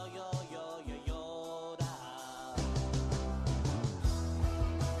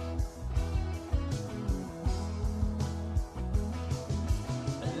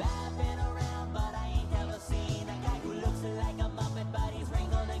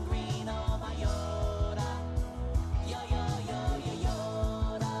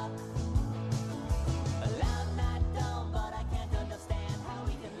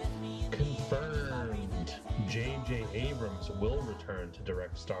 J.J. Abrams will return to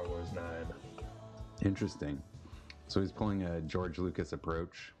direct Star Wars 9. Interesting. So he's pulling a George Lucas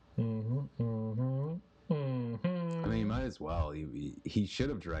approach. I mean, he might as well. He should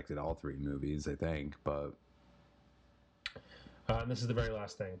have directed all 3 movies, I think, but... and this is the very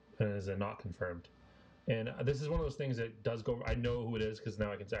last thing, and it is not confirmed. And this is one of those things that does go... I know who it is, because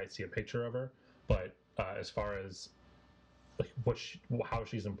now I see a picture of her, but as far as like how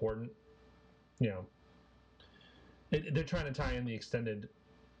she's important, they're trying to tie in the extended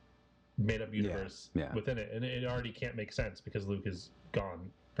made-up universe within it, and it already can't make sense because Luke is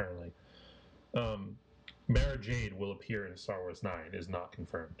gone, apparently. Mara Jade will appear in Star Wars 9, is not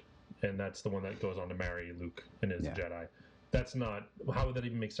confirmed. And that's the one that goes on to marry Luke and is a Jedi. That's not... How would that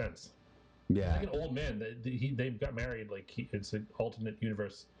even make sense? Yeah. Like an old man. They've got married. It's an alternate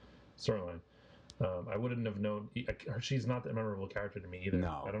universe storyline. I wouldn't have known... She's not that memorable character to me either.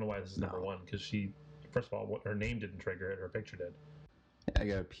 No. I don't know why this is number 1, because she... First of all, her name didn't trigger it, her picture did. I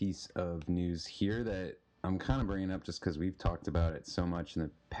got a piece of news here that I'm kind of bringing up just because we've talked about it so much in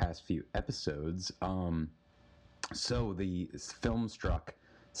the past few episodes. So the Filmstruck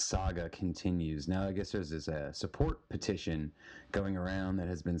saga continues. Now, I guess there's this support petition going around that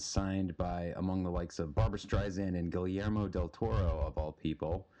has been signed by, among the likes of Barbra Streisand and Guillermo del Toro, of all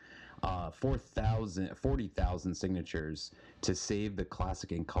people, 40,000 signatures to save the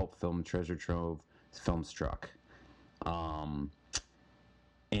classic and cult film treasure trove Filmstruck.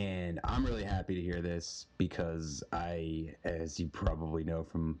 And I'm really happy to hear this because as you probably know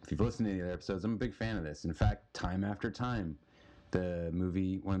from if you've listened to any other episodes, I'm a big fan of this. In fact, time after time, one of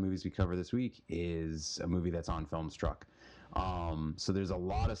the movies we cover this week is a movie that's on Filmstruck. So there's a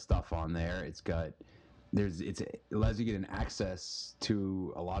lot of stuff on there. It allows you to get an access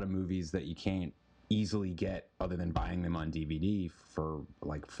to a lot of movies that you can't easily get other than buying them on DVD for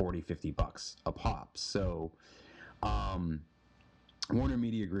like $40-50 a pop. So Warner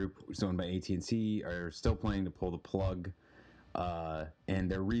Media Group, which is owned by AT&T, are still planning to pull the plug,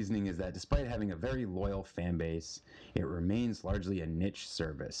 and their reasoning is that despite having a very loyal fan base, it remains largely a niche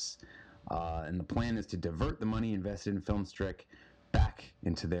service, and the plan is to divert the money invested in Filmstruck back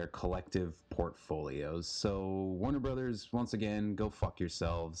into their collective portfolios. So Warner Brothers, once again, go fuck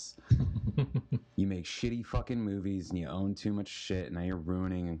yourselves. You make shitty fucking movies and you own too much shit, and now you're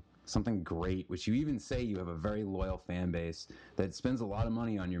ruining something great, which you even say you have a very loyal fan base that spends a lot of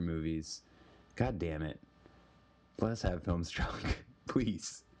money on your movies. God damn it. Let us have Filmstruck,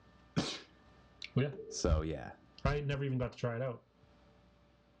 please. Yeah. So, yeah. I never even got to try it out.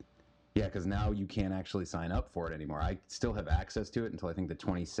 Yeah, because now you can't actually sign up for it anymore. I still have access to it until I think the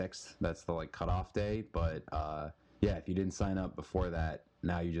 26th. That's the cutoff day. But yeah, if you didn't sign up before that,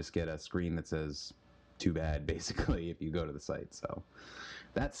 now you just get a screen that says "too bad," basically, if you go to the site. So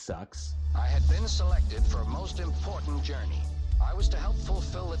that sucks. I had been selected for a most important journey. I was to help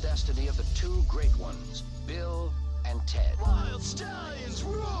fulfill the destiny of the 2 great ones, Bill and Ted. Wild stallions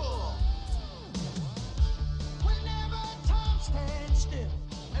rule! Whenever time stands still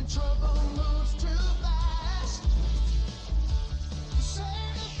and trouble moves too fast, to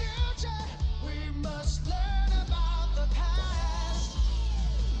save the future, we must learn about the past.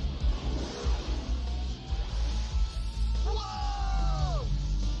 Whoa!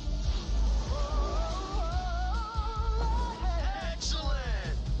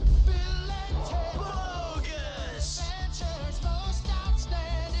 Excellent! Bill and Ted. Bogus! Adventures most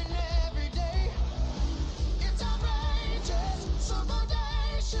outstanding every day. It's outrageous, so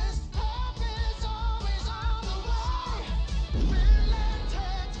bodacious. Help is always on the way. Bill and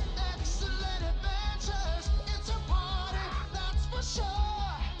Ted's excellent adventures. It's a party, that's for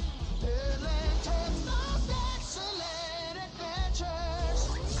sure. Bill and Ted's most excellent adventures.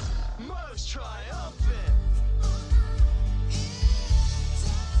 Most triumphant.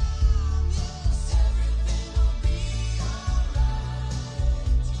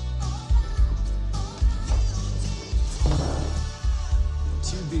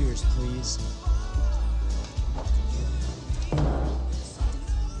 Two beers, please.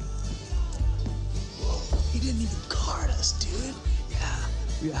 He didn't even card us, dude. Yeah,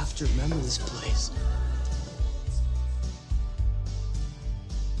 You have to remember this place.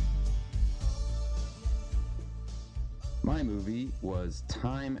 My movie was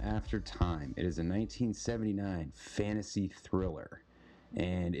Time After Time. It is a 1979 fantasy thriller,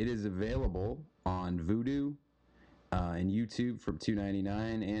 and it is available on Vudu and YouTube for $2.99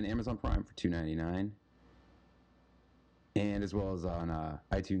 and Amazon Prime for $2.99, and as well as on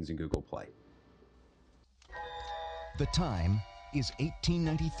iTunes and Google Play. The time is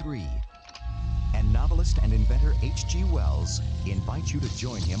 1893, and novelist and inventor H.G. Wells invites you to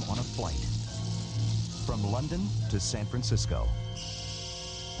join him on a flight from London to San Francisco.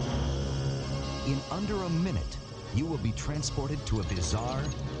 In under a minute, you will be transported to a bizarre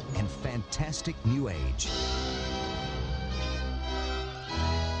and fantastic new age.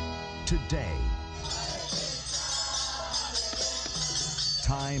 Today,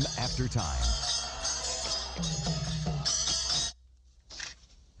 Time After Time.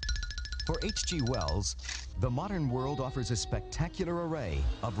 For H.G. Wells, the modern world offers a spectacular array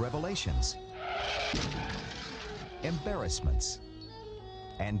of revelations, embarrassments,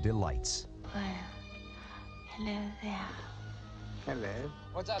 and delights. Well, hello there. Hello.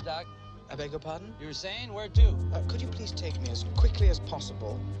 What's up, Doc? I beg your pardon? You were saying? Where to? Could you please take me as quickly as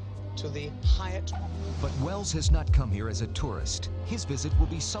possible to the Hyatt? But Wells has not come here as a tourist. His visit will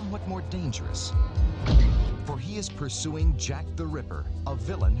be somewhat more dangerous. For he is pursuing Jack the Ripper, a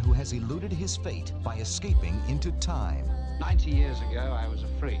villain who has eluded his fate by escaping into time. 90 years ago, I was a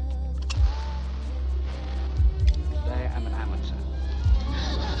freak. Today, I'm an amateur.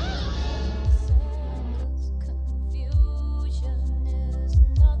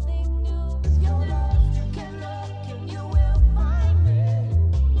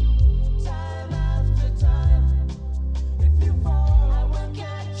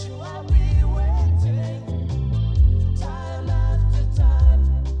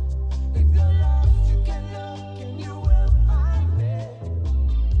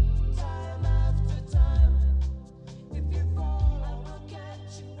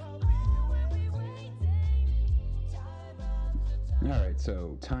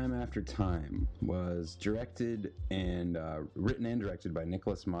 So, Time After Time was directed and written and directed by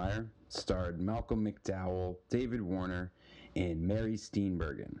Nicholas Meyer, starred Malcolm McDowell, David Warner, and Mary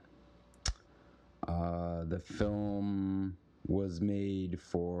Steenburgen. The film was made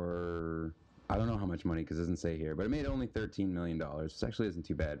for, I don't know how much money because it doesn't say here, but it made only $13 million, which actually isn't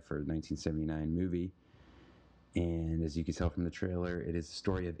too bad for a 1979 movie. And as you can tell from the trailer, it is the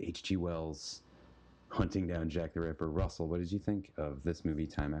story of H.G. Wells hunting down Jack the Ripper. Russell, what did you think of this movie,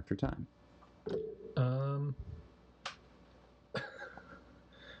 Time After Time? I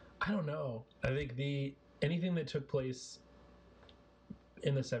don't know. I think anything that took place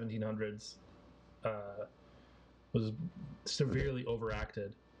in the 1700s was severely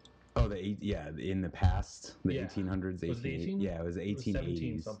overacted. Oh, in the past, the 1800s. Was it 18? Yeah, it was 1880s. It was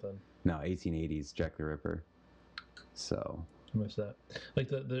 17 something. No, 1880s, Jack the Ripper. So. I missed that. Like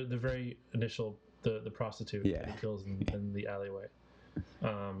the very initial, the prostitute that he kills in the alleyway.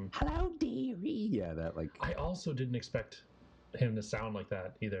 Hello, dearie. Yeah, that like. I also didn't expect him to sound like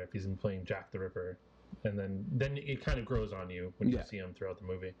that either if he's been playing Jack the Ripper, and then it kind of grows on you when you see him throughout the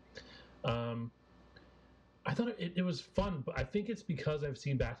movie. I thought it was fun, but I think it's because I've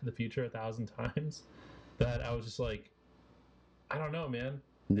seen Back to the Future 1,000 times that I was just like, I don't know, man.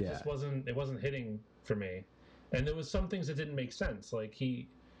 It just wasn't hitting for me, and there was some things that didn't make sense. Like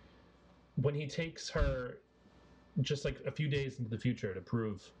when he takes her just like a few days into the future to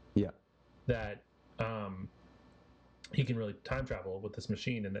prove that he can really time travel with this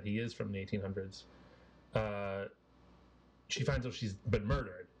machine and that he is from the 1800s, she finds out she's been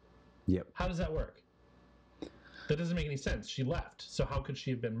murdered. Yep. How does that work? That doesn't make any sense. She left, so how could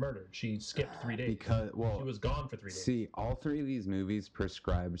she have been murdered? She skipped 3 days. Because she was gone for 3 days. See, all three of these movies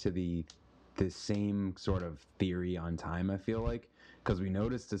prescribe to the same sort of theory on time, I feel like, because we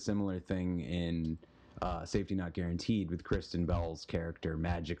noticed a similar thing in Safety Not Guaranteed with Kristen Bell's character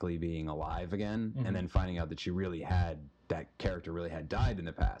magically being alive again, and then finding out that that character really had died in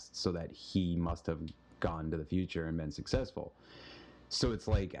the past, so that he must have gone to the future and been successful. So it's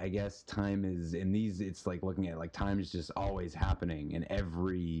like, I guess time is, in these, it's like looking at like time is just always happening, and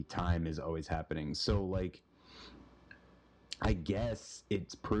every time is always happening. So like, I guess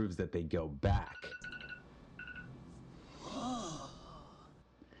it proves that they go back.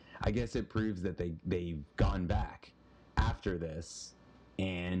 I guess it proves that they've gone back after this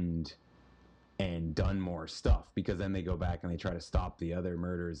and done more stuff, because then they go back and they try to stop the other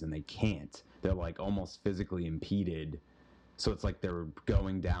murders and they can't. They're like almost physically impeded So it's like they're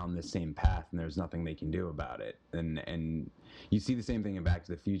going down the same path, and there's nothing they can do about it. And you see the same thing in Back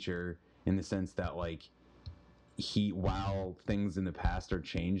to the Future in the sense that like while things in the past are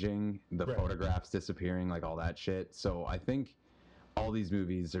changing, the photographs disappearing, like all that shit. So I think all these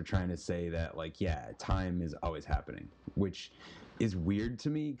movies are trying to say that like, yeah, time is always happening, which is weird to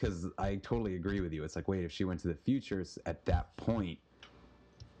me because I totally agree with you. It's like, wait, if she went to the future at that point,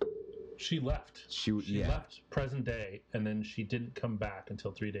 she left. She left present day, and then she didn't come back until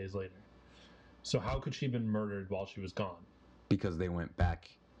 3 days later. So how could she have been murdered while she was gone? Because they went back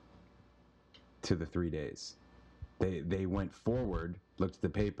to the 3 days. They went forward, looked at the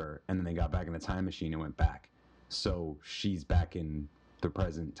paper, and then they got back in the time machine and went back. So she's back in the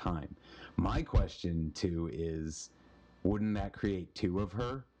present time. My question too is, wouldn't that create two of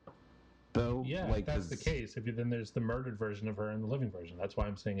her? Though, yeah, like, if that's the case. Then there's the murdered version of her and the living version. That's why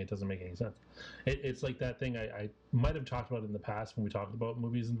I'm saying it doesn't make any sense. It's like that thing I might have talked about in the past when we talked about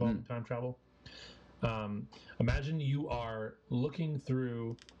movies involving time travel. Imagine you are looking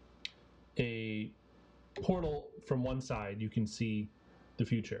through a portal. From one side, you can see the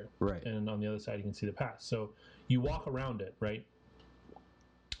future, right, and on the other side, you can see the past. So you walk around it, right?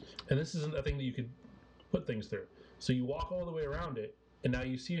 And this isn't a thing that you could put things through. So you walk all the way around it. And now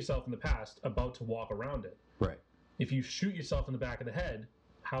you see yourself in the past about to walk around it. Right. If you shoot yourself in the back of the head,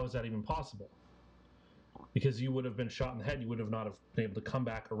 how is that even possible? Because you would have been shot in the head. You would have not have been able to come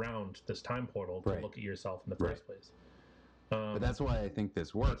back around this time portal to look at yourself in the first place. But that's why I think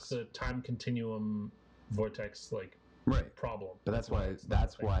this works. It's the time continuum vortex problem. But that's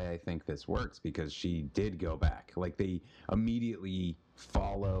why I think this works, because she did go back. Like, they immediately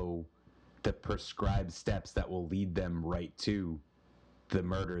follow the prescribed steps that will lead them right to the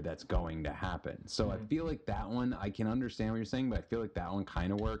murder that's going to happen. So I feel like that one, I can understand what you're saying, but I feel like that one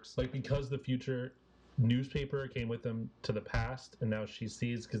kind of works. Like, because the future newspaper came with them to the past, and now she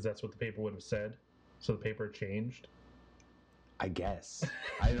sees, because that's what the paper would have said, so the paper changed. I guess.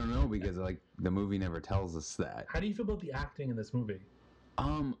 I don't know, because like the movie never tells us that. How do you feel about the acting in this movie?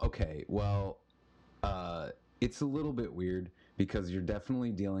 Okay, well, it's a little bit weird, because you're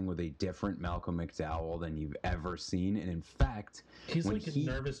definitely dealing with a different Malcolm McDowell than you've ever seen, and in fact, he's like a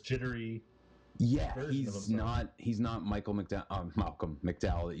nervous, jittery. Yeah, he's not Malcolm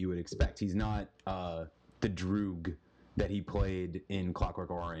McDowell that you would expect. He's not the Droog that he played in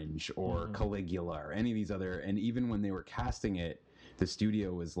Clockwork Orange or Caligula or any of these other. And even when they were casting it, the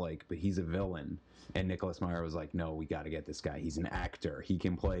studio was like, "But he's a villain." And Nicholas Meyer was like, "No, we got to get this guy. He's an actor. He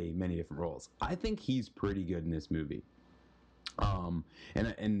can play many different roles." I think he's pretty good in this movie.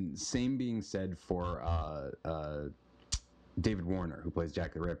 And same being said for David Warner, who plays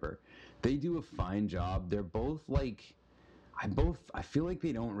Jack the Ripper. They do a fine job. They're both like, I feel like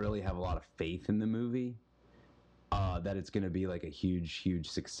they don't really have a lot of faith in the movie, that it's going to be like a huge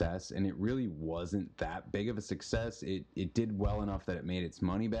success. And it really wasn't that big of a success. It did well enough that it made its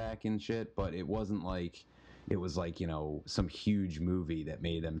money back and shit, but it wasn't like, it was like, you know, some huge movie that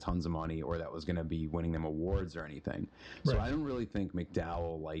made them tons of money or that was going to be winning them awards or anything. So I don't really think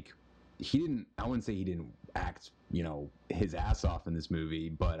McDowell, like, I wouldn't say he didn't act, you know, his ass off in this movie,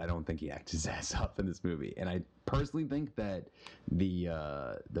 but I don't think he acted his ass off in this movie. And I personally think that the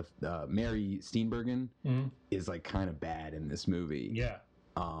Mary Steenburgen is like kind of bad in this movie. Yeah.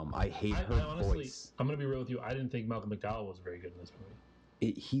 I hate her honestly, voice. I'm going to be real with you. I didn't think Malcolm McDowell was very good in this movie.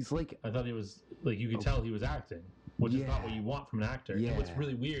 He's like, I thought he was like, you could tell he was acting, which is not what you want from an actor. Yeah. And what's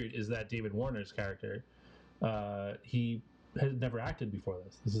really weird is that David Warner's character, he had never acted before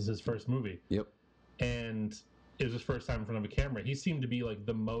this. This is his first movie. Yep. And it was his first time in front of a camera. He seemed to be like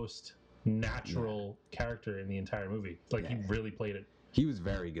the most natural character in the entire movie. Like he really played it. He was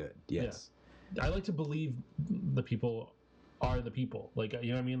very good. Yes. Yeah. I like to believe the people are the people. Like, you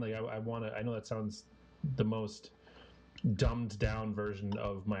know what I mean? Like I know that sounds the most dumbed down version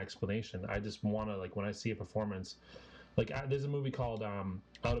of my explanation. I just want to, like, when I see a performance, like there's a movie called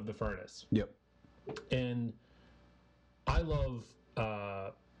Out of the Furnace. Yep. And I love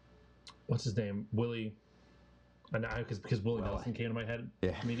what's his name, Willie, and because Willie Nelson came to my head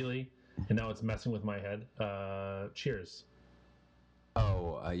immediately, and now it's messing with my head. Cheers.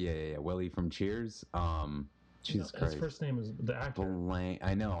 Yeah. Willie from Cheers. Jesus Christ. His first name is the actor.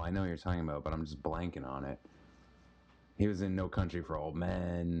 I know what you're talking about, but I'm just blanking on it. He was in No Country for Old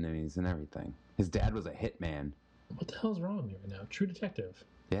Men, and he's in everything. His dad was a hitman. What the hell's wrong with me right now? True Detective.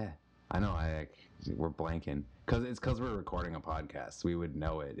 Yeah, I know. We're blanking because we're recording a podcast. We would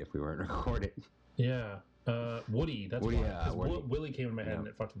know it if we weren't recording. Yeah, Woody. That's Woody. why. Yeah, Woody. Willie came in my head and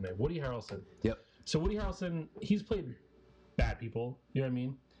it fucked with me. Woody Harrelson. Yep. So Woody Harrelson, he's played bad people. You know what I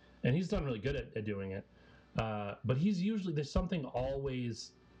mean? And he's done really good at doing it. But he's usually, there's something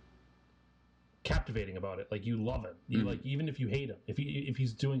always captivating about it. Like, you love him. You like, even if you hate him, if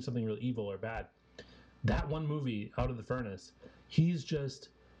he's doing something real evil or bad. That one movie, Out of the Furnace, he's just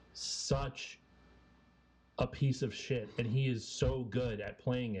such a piece of shit, and he is so good at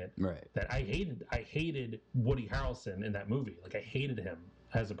playing it that I hated Woody Harrelson in that movie. Like, I hated him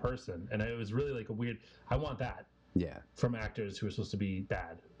as a person, and it was really like a weird. I want that. Yeah. From actors who are supposed to be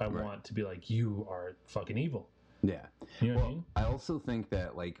bad, I want to be like, you are fucking evil. Yeah. You know what I mean? I also think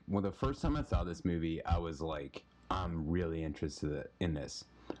that, like, when the first time I saw this movie, I was like, I'm really interested in this.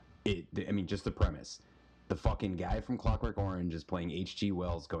 I mean, just the premise. The fucking guy from Clockwork Orange is playing H.G.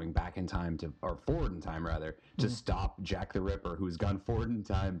 Wells going back in time or forward in time rather, to stop Jack the Ripper, who's gone forward in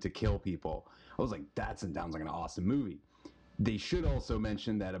time to kill people. I was like, that sounds like an awesome movie. They should also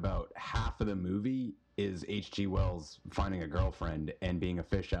mention that about half of the movie is H.G. Wells finding a girlfriend and being a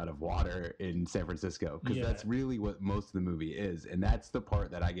fish out of water in San Francisco, because that's really what most of the movie is, and that's the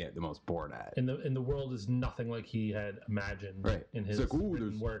part that I get the most bored at. And the world is nothing like he had imagined in his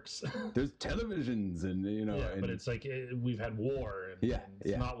written works. There's televisions, and but it's like we've had war, and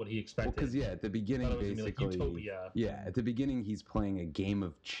it's not what he expected. Because at the beginning, basically, like utopia. At the beginning, he's playing a game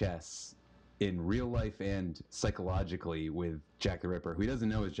of chess in real life and psychologically with Jack the Ripper, who he doesn't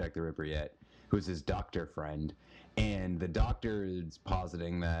know is Jack the Ripper yet, who's his doctor friend. And the doctor is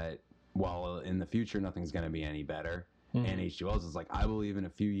positing that, well, in the future, nothing's going to be any better. And H.G. Wells is like, I believe in a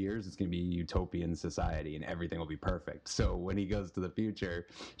few years, it's going to be a utopian society and everything will be perfect. So when he goes to the future,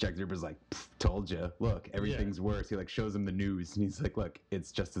 Jack the Ripper's like, told you, look, everything's worse. He like shows him the news and he's like, look,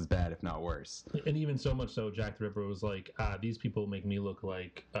 it's just as bad, if not worse. And even so much so, Jack the Ripper was like, these people make me look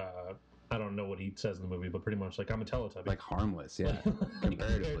like, I don't know what he says in the movie, but pretty much like I'm a Teletubby. Like harmless,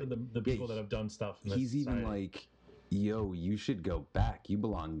 compared to the people that have done stuff. In He's even like, yo, you should go back. You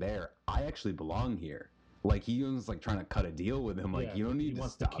belong there. I actually belong here. Like, he was like trying to cut a deal with him. Like, you don't need to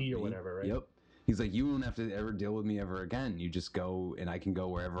stop the key me. or whatever, right? Yep. He's like, you don't have to ever deal with me ever again. You just go, and I can go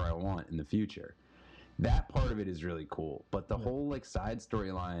wherever I want in the future. That part of it is really cool, but the whole like side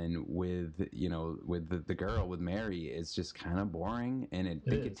storyline with the girl, with Mary, is just kind of boring, and I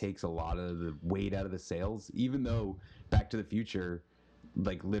think it takes a lot of the weight out of the sails. Even though Back to the Future,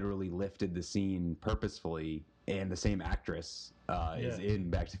 like, literally lifted the scene purposefully, and the same actress is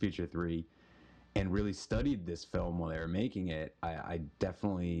in Back to the Future 3, and really studied this film while they were making it. I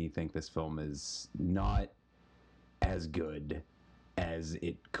definitely think this film is not as good as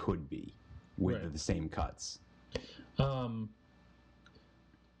it could be with the same cuts.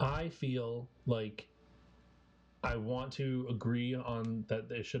 I feel like I want to agree on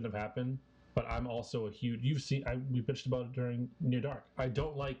that it shouldn't have happened, but I'm also a huge, we bitched about it during Near Dark. I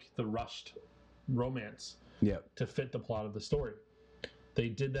don't like the rushed romance to fit the plot of the story. They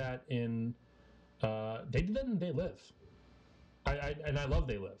did that in They Live. I love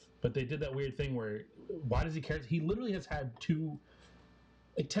They Live, but they did that weird thing where, why does he care? He literally has had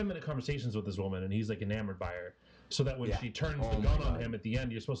 10-minute conversations with this woman, and he's like enamored by her, so that when she turns the gun on him at the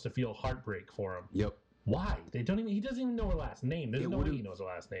end, you're supposed to feel heartbreak for him. Yep. Why? He doesn't even know her last name. There's no way he knows her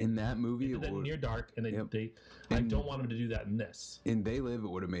last name. In that movie, they did that in Near Dark, and I don't want him to do that in this. In They Live, it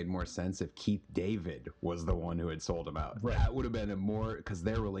would have made more sense if Keith David was the one who had sold him out. Right. That would have been because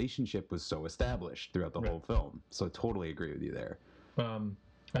their relationship was so established throughout the whole film. So totally agree with you there.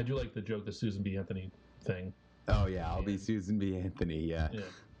 I do like the joke, the Susan B. Anthony thing. Oh yeah, I'll be Susan B. Anthony. Yeah.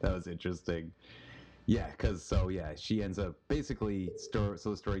 That was interesting. Yeah, because she ends up basically. So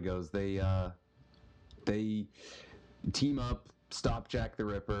the story goes, they team up, stop Jack the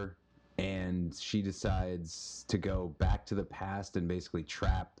Ripper, and she decides to go back to the past and basically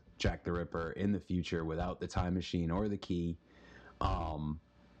trap Jack the Ripper in the future without the time machine or the key.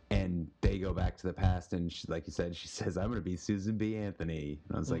 And they go back to the past, and like you said, she says, "I'm going to be Susan B. Anthony."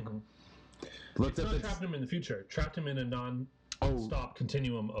 And I was like, It's not trapped him in the future. Trapped him in a non-stop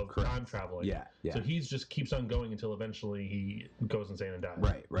continuum of time traveling. Yeah. So he's just keeps on going until eventually he goes insane and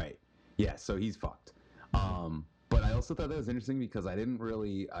dies. Right. Yeah, so he's fucked. But I also thought that was interesting because I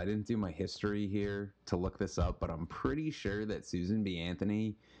didn't do my history here to look this up, but I'm pretty sure that Susan B.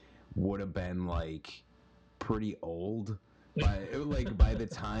 Anthony would have been like pretty old by the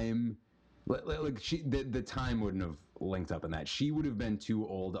time, like the time wouldn't have linked up in that. She would have been too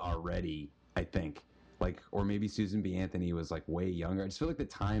old already, I think. Like, or maybe Susan B. Anthony was like way younger. I just feel like the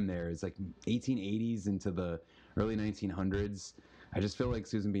time there is like 1880s into the early 1900s. I just feel like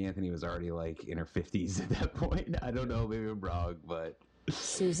Susan B. Anthony was already like in her 50s at that point. I don't know, maybe I'm wrong, but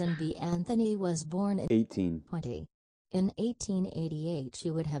Susan B. Anthony was born in 1820. In 1888, she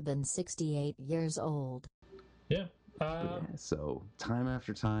would have been 68 years old. Yeah. So time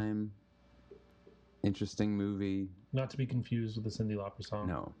after time. interesting movie. Not to be confused with the Cyndi Lauper song.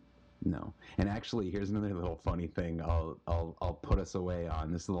 No. And actually, here's another little funny thing I'll put us away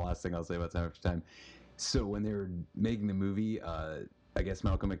on. This is the last thing I'll say about Time After Time. So when they were making the movie, I guess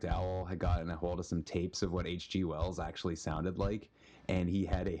Malcolm McDowell had gotten a hold of some tapes of what H.G. Wells actually sounded like, and he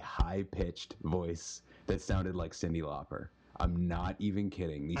had a high-pitched voice that sounded like Cyndi Lauper. I'm not even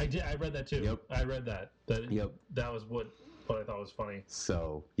kidding. I read that too. Yep. I read that. That was what I thought was funny.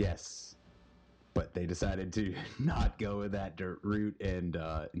 So, yes. But they decided to not go with that route and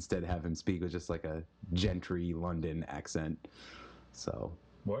instead have him speak with just like a gentry London accent. So,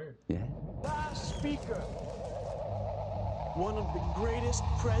 word. Yeah. Last speaker, one of the greatest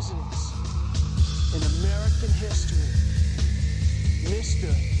presidents in American history,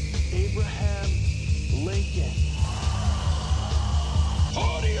 Mr. Abraham Lincoln.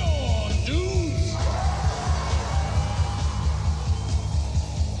 Party on, dudes!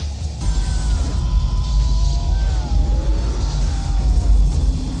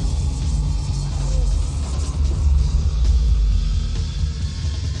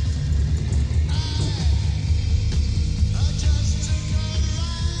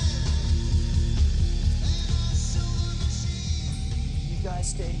 You guys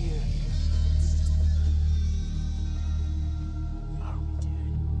stay here.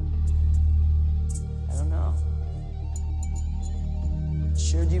 I don't know.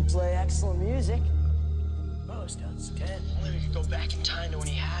 Sure do play excellent music. Most does, Ted. Only we could go back in time to when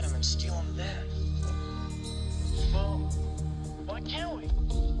he had him and steal him then. Well, why can't we?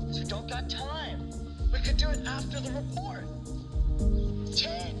 We don't got time. We could do it after the report.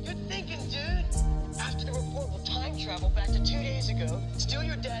 Ted, you're thinking, dude. After the report, we'll time travel back to 2 days ago, steal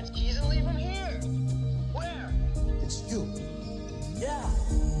your dad's keys, and leave them here. Where? It's you. Yeah.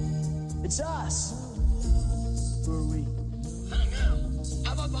 It's us. Who are we? I don't know.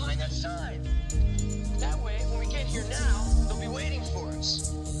 How about behind that sign? That way, when we get here now, they'll be waiting for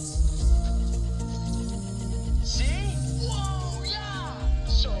us. See? Whoa, yeah!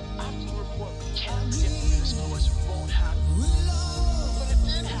 So, after the report, we can't get this, otherwise it won't happen. But it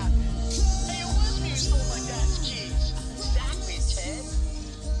did happen. Hey, it was me who stole my dad's keys. Exactly, Ted.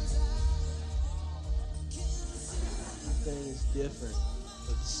 Everything is different,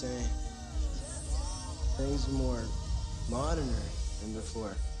 but the same. Things are more moderner than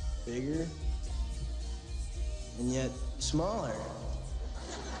before. Bigger, and yet smaller.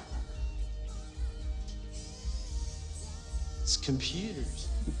 It's computers.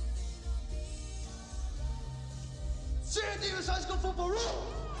 San Dimas High School football room!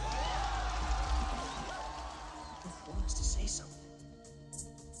 I want us to say something.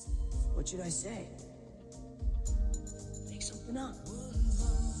 What should I say? Make something up.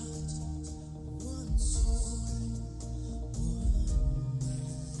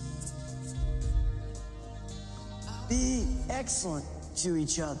 Be excellent to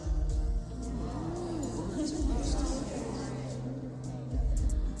each other.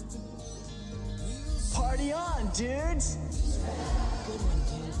 Party on, dudes! Good one,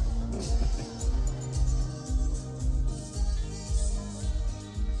 dude.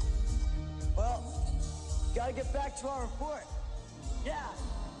 Well, gotta get back to our report. Yeah,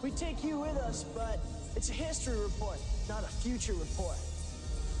 we take you with us, but it's a history report, not a future report.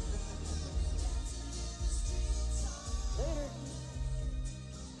 Later.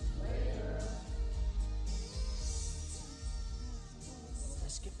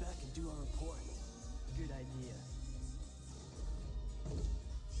 Let's get back and do our report. Good idea.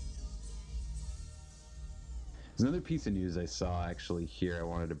 There's another piece of news I saw actually here I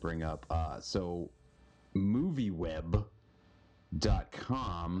wanted to bring up. So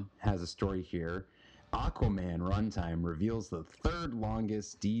MovieWeb.com has a story here. Aquaman runtime reveals the third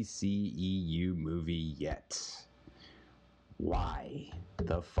longest DCEU movie yet. Why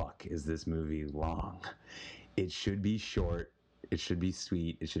the fuck is this movie long? It should be short. It should be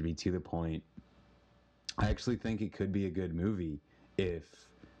sweet. It should be to the point. I actually think it could be a good movie if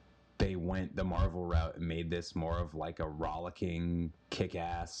they went the Marvel route and made this more of like a rollicking,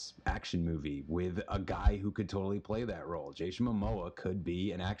 kick-ass action movie with a guy who could totally play that role. Jason Momoa could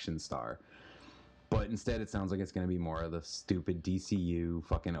be an action star. But instead, it sounds like it's going to be more of the stupid DCU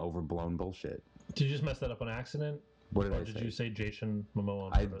fucking overblown bullshit. Did you just mess that up on accident? What did or I did say? you say Jason Momoa?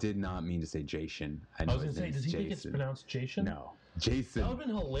 on I purpose? did not mean to say Jason. I was going to say, does he think it's Jason. pronounced Jason? No. Jason. That would have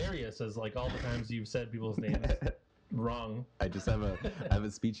been hilarious as like all the times you've said people's names wrong. I just have a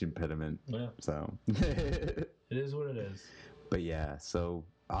speech impediment. Yeah. So. It is what it is. But yeah, so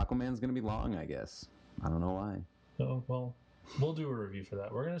Aquaman's going to be long, I guess. I don't know why. Oh, well, we'll do a review for that.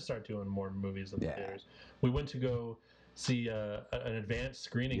 We're going to start doing more movies in the theaters. We went to go see an advanced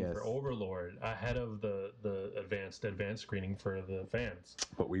screening Yes. for Overlord ahead of the advanced screening for the fans.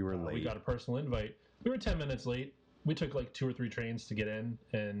 But we were late. We got a personal invite. We were 10 minutes late. We took like 2 or 3 trains to get in,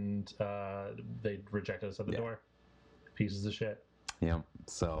 and they rejected us at the door. Pieces of shit. Yeah.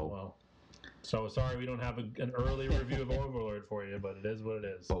 So. Well. So sorry we don't have an early review of Overlord for you, but it is what it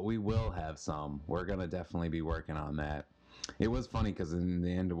is. But we will have some. We're going to definitely be working on that. It was funny because in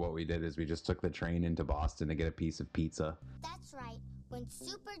the end of what we did is we just took the train into Boston to get a piece of pizza. That's right. When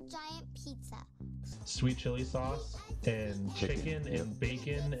Super Giant Pizza. Sweet chili sauce and chicken and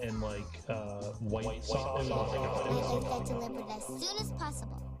bacon and like white sauce. Oh my God, it was so Get delivered as soon as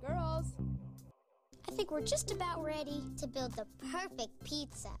possible. Girls. I think we're just about ready to build the perfect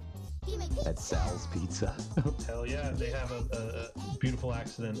pizza. At Sal's Pizza. Hell yeah, they have a beautiful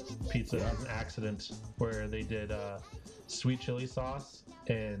accident pizza. It was an accident where they did sweet chili sauce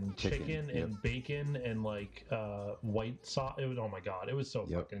and chicken and bacon and like white sauce. It was, oh my God, it was so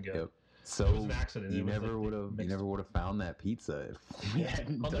fucking good. So it was an accident. You never would have found that pizza if we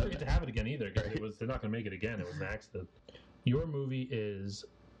hadn't I'll done never get that. to have it again either because they're not going to make it again. It was an accident. Your movie is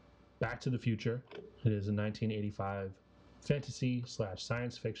Back to the Future. It is a 1985 fantasy /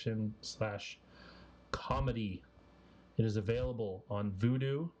 science fiction / comedy. It is available on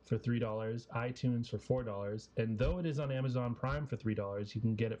Vudu for $3, iTunes for $4, and though it is on Amazon Prime for $3, you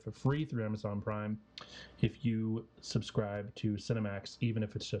can get it for free through Amazon Prime if you subscribe to Cinemax, even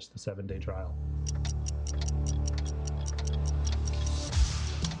if it's just the 7-day trial.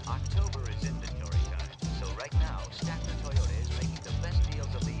 October is inventory time, so right now, Stackler Toyota is making the best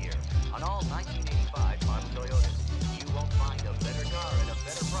deals of the year on all 1985 model Toyotas. You won't find a better car at a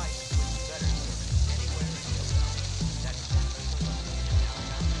better price with better service anywhere in the Valley. That's Stackler Toyota.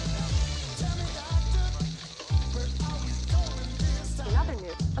 In other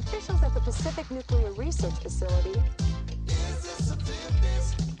news, officials at the Pacific Nuclear Research Facility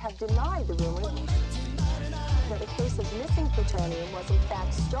have denied the rumor that a case of missing plutonium was in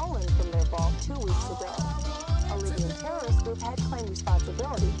fact stolen from their vault 2 weeks ago. A Libyan terrorist group had claimed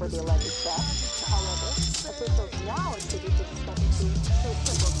responsibility for the alleged theft. However, officials now attribute the discrepancy to a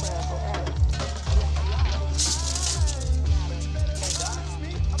simple clerical error.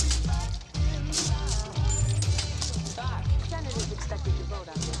 Senators expected to vote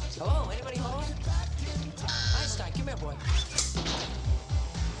on this. Hello, anybody home? Einstein, come here, boy.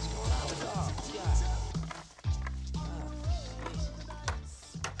 What's going on with the dog? Yeah. Oh,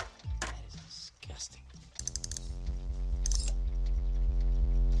 Jesus. That is disgusting.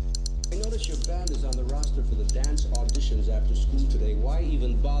 I notice your band is on the roster for the dance auditions after school today. Why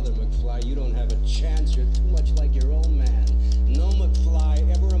even bother, McFly? You don't have a chance. You're too much like your old man. No McFly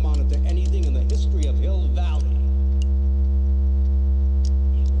ever amounted to anything in the history of Hill Valley.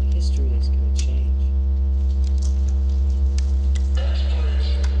 History is going to change.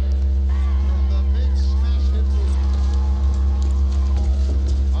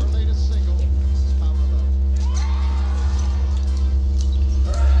 Our latest single, this is Power Love.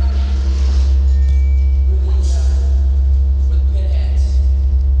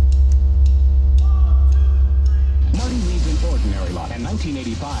 Marty leads an ordinary life, and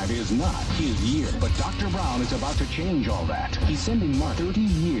 1985 is not his year. But Dr. Brown is about to change all that. He's sending Mark 30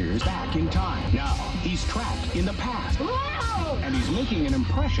 years back in time. Now, he's trapped in the past. And he's making an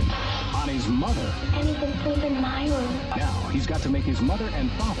impression on his mother. And you can sleep in my room. Now, he's got to make his mother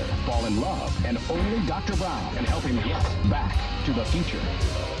and father fall in love, and only Dr. Brown can help him get back to the future.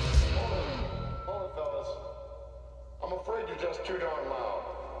 Hold it, fellas. I'm afraid you're just too darn loud.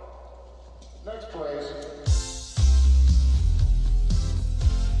 Next, please.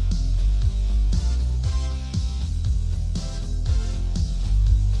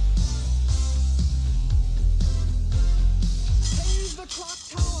 Save the clock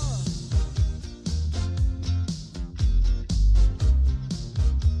tower.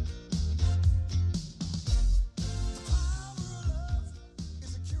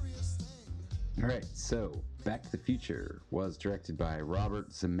 All right, so Back to the Future was directed by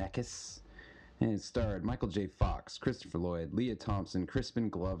Robert Zemeckis and it starred Michael J. Fox, Christopher Lloyd, Leah Thompson, Crispin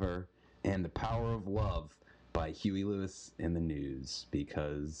Glover, and The Power of Love by Huey Lewis in the News,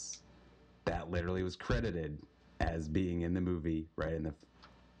 because that literally was credited as being in the movie right in the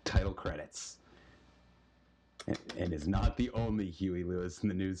title credits. And is not the only Huey Lewis in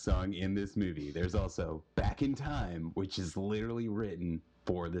the News song in this movie. There's also Back in Time, which is literally written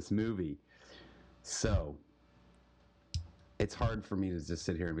for this movie. So, it's hard for me to just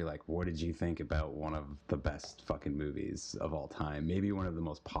sit here and be like, what did you think about one of the best fucking movies of all time? Maybe one of the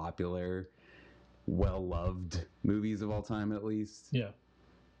most popular, well-loved movies of all time, at least. Yeah.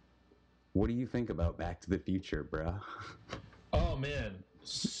 what do you think about Back to the Future, bruh? Oh man,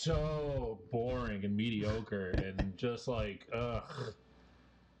 so boring and mediocre and just like, ugh.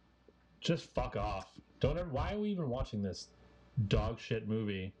 Just fuck off. Why are we even watching this dog shit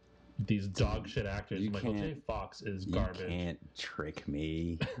movie? These dog shit actors. Michael J. Fox is garbage. You can't trick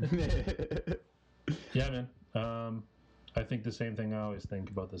me. Yeah, man. I think the same thing I always think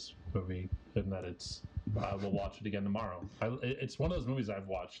about this movie, and that I will watch it again tomorrow. It's one of those movies I've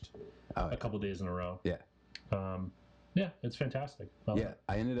watched a couple days in a row. Yeah. Yeah, it's fantastic.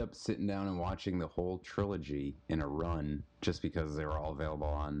 I ended up sitting down and watching the whole trilogy in a run just because they were all available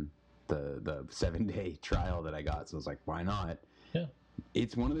on the 7-day trial that I got. So I was like, why not? Yeah.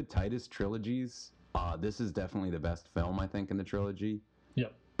 It's one of the tightest trilogies. This is definitely the best film, I think, in the trilogy.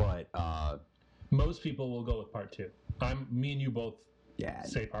 Yep. But most people will go with part 2. Me and you both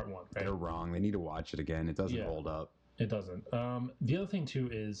say part 1, right? They're wrong. They need to watch it again. It doesn't hold up. It doesn't. The other thing, too,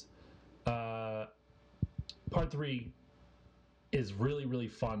 is part 3 is really, really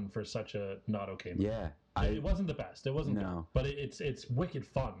fun for such a not okay movie. Yeah. It wasn't the best. It wasn't No. good. But it's wicked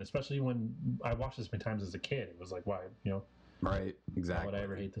fun, especially when I watched this many times as a kid. It was like, why, Right, exactly. Why would I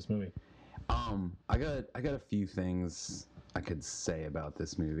ever hate this movie? I got a few things I could say about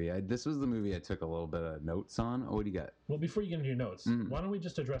this movie. This was the movie I took a little bit of notes on. What do you got? Well, before you get into your notes, why don't we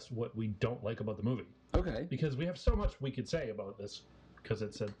just address what we don't like about the movie? Okay. Because we have so much we could say about this, because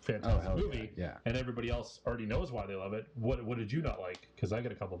it's a fantastic movie, and everybody else already knows why they love it. What did you not like? Because I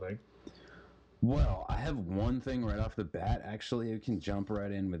got a couple things. Well, I have one thing right off the bat. Actually, I can jump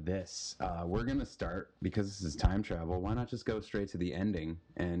right in with this. We're going to start, because this is time travel, why not just go straight to the ending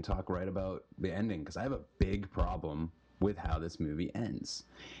and talk right about the ending? Because I have a big problem with how this movie ends.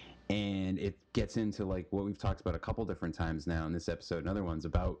 And it gets into like what we've talked about a couple different times now in this episode and other ones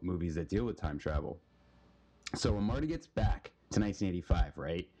about movies that deal with time travel. So when Marty gets back to 1985,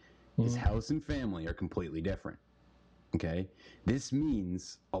 right, his house and family are completely different. Okay? This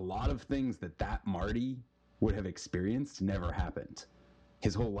means a lot of things that Marty would have experienced never happened.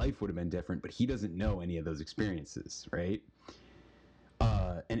 His whole life would have been different, but he doesn't know any of those experiences, right?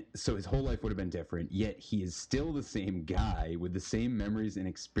 And so his whole life would have been different, yet he is still the same guy with the same memories and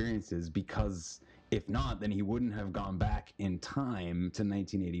experiences, because if not, then he wouldn't have gone back in time to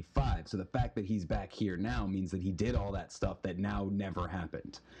 1985. So the fact that he's back here now means that he did all that stuff that now never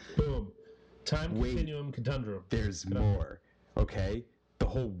happened. Boom. Time continuum conundrum. There's more. Okay? The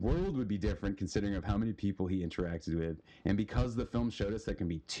whole world would be different considering of how many people he interacted with. And because the film showed us there can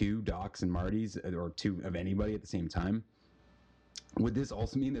be 2 Docs and Martys, or 2 of anybody at the same time, would this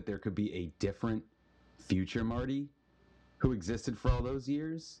also mean that there could be a different future Marty who existed for all those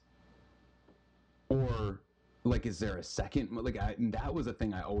years? Or, like, is there a second? Like, that was a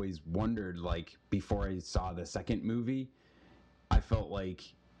thing I always wondered, like, before I saw the second movie. I felt like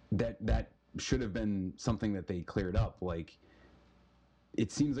that should have been something that they cleared up. Like,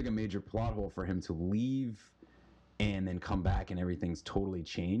 it seems like a major plot hole for him to leave and then come back and everything's totally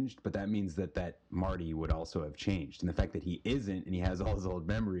changed, but that means that Marty would also have changed. And the fact that he isn't and he has all his old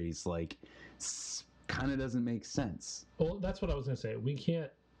memories, like, kind of doesn't make sense. Well, that's what I was going to say. We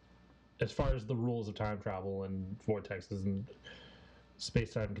can't, as far as the rules of time travel and vortexes and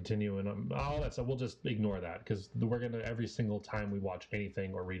space-time continuum and all that stuff, we'll just ignore that, because we're going to, every single time we watch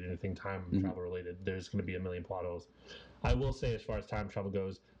anything or read anything time travel related, there's going to be a million plot holes. I will say, as far as time travel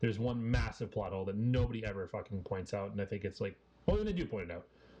goes, there's one massive plot hole that nobody ever fucking points out, and I think it's like, well, they do point it out,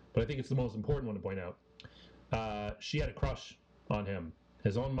 but I think it's the most important one to point out. She had a crush on him.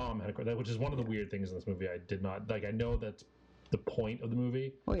 His own mom had a crush, which is one of the weird things in this movie. I did not, like, I know that's the point of the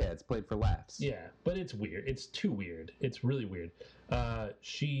movie. Well, yeah, it's played for laughs. Yeah, but it's weird. It's too weird. It's really weird.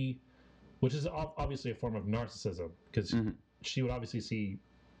 Which is obviously a form of narcissism, because she would obviously see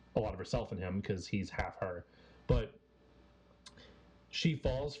a lot of herself in him because he's half her. But she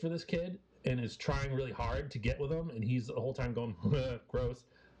falls for this kid and is trying really hard to get with him, and he's the whole time going, gross.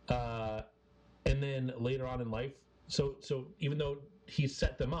 And then later on in life, so even though he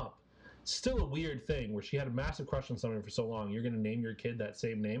set them up, still a weird thing where she had a massive crush on someone for so long. You're going to name your kid that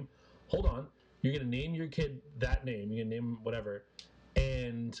same name? Hold on. You're going to name your kid that name. You're going to name him whatever.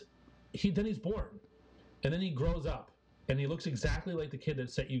 And then he's born. And then he grows up. And he looks exactly like the kid that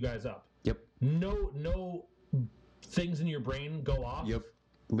set you guys up. Yep. No things in your brain go off. Yep.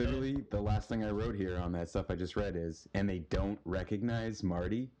 Literally, the last thing I wrote here on that stuff I just read is, and they don't recognize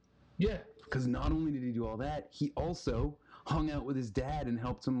Marty. Yeah. Because not only did he do all that, he also hung out with his dad and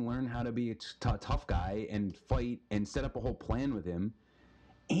helped him learn how to be a tough guy and fight and set up a whole plan with him.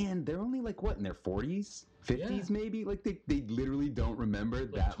 And they're only like, what, in their 40s? 50s maybe? Like, they literally don't remember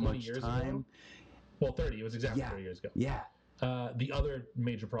like that much time. Ago? Well, 30. It was exactly 30 years ago. Yeah. The other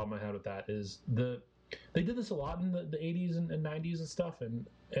major problem I had with that is they did this a lot in the 80s and 90s and stuff,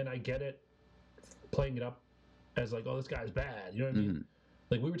 and I get it, playing it up as like, oh, this guy's bad, you know what I mean?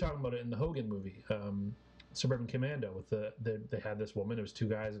 Like we were talking about it in the Hogan movie, Suburban Commando, with they had this woman, it was two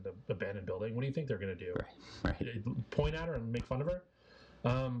guys in an abandoned building. What do you think they're going to do? Right. Point at her and make fun of her?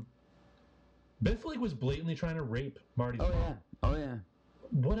 Ben Affleck was blatantly trying to rape Marty's mom. Oh yeah.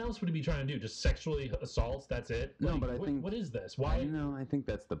 What else would he be trying to do? Just sexually assault? That's it? No, but I think... What is this? Why? I think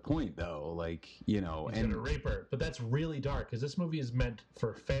that's the point, though. Like, He's gonna rape her. But that's really dark, because this movie is meant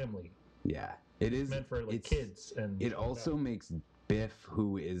for family. Yeah. It is. It's meant for, like, kids. And it also makes Biff,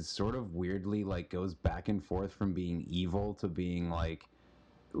 who is sort of weirdly, like, goes back and forth from being evil to being, like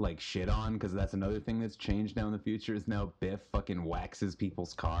shit on, because that's another thing that's changed now in the future, is now Biff fucking waxes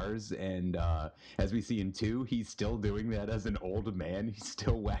people's cars, and as we see in 2, he's still doing that as an old man. He's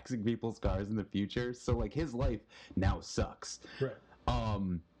still waxing people's cars in the future, so like his life now sucks. Right.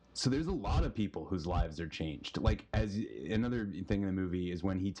 So there's a lot of people whose lives are changed. Like, as another thing in the movie is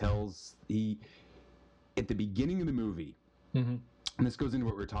when at the beginning of the movie, and this goes into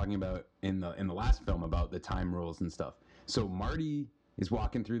what we were talking about in the last film about the time rules and stuff. So Marty is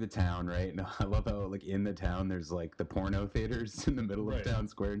walking through the town, right? And I love how, like, in the town, there's, like, the porno theaters in the middle of town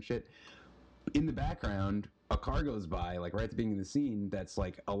square and shit. In the background, a car goes by, like, right at the beginning of the scene, that's,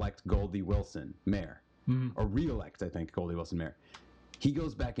 like, elect Goldie Wilson mayor. Or re-elect, I think, Goldie Wilson mayor. He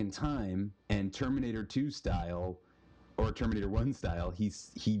goes back in time, and Terminator 2 style, or Terminator 1 style,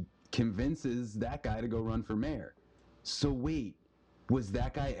 he convinces that guy to go run for mayor. So wait, was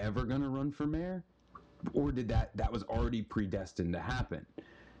that guy ever going to run for mayor? Or did that was already predestined to happen?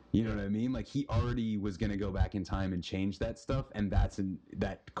 You know what I mean? Like, he already was going to go back in time and change that stuff, and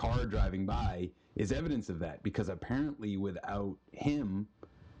that car driving by is evidence of that, because apparently without him,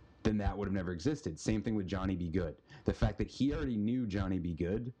 then that would have never existed. Same thing with Johnny B. Good. The fact that he already knew Johnny B.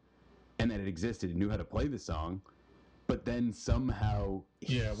 Good and that it existed and knew how to play the song, but then somehow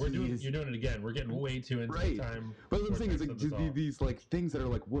you're doing it again. We're getting way too into the time. But what I'm saying is, like, just these like things that are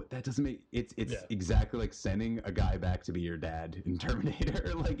like, what, that doesn't make it's exactly like sending a guy back to be your dad in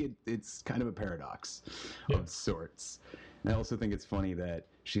Terminator. Like, it's kind of a paradox of sorts. And I also think it's funny that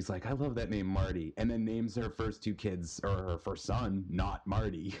she's like, I love that name Marty, and then names her first two kids, or her first son, not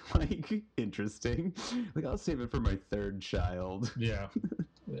Marty. Like, interesting. Like, I'll save it for my third child. Yeah.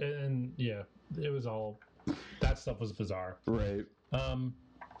 And yeah, it was all, that stuff was bizarre. Right.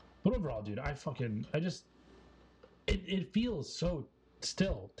 But overall, dude, it feels so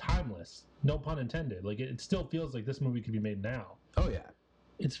still timeless. No pun intended. Like, it still feels like this movie could be made now. Oh yeah.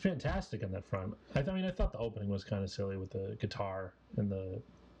 It's fantastic on that front. I thought the opening was kind of silly with the guitar and the...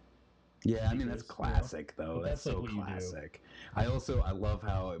 Yeah, I mean, that's classic, though. But that's so like classic. I love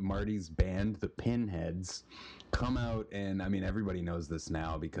how Marty's band, the Pinheads, come out, and I mean, everybody knows this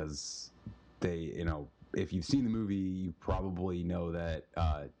now because they, if you've seen the movie, you probably know that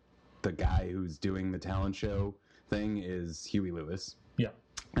the guy who's doing the talent show thing is Huey Lewis. Yeah.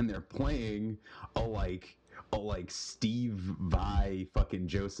 And they're playing a Steve Vai fucking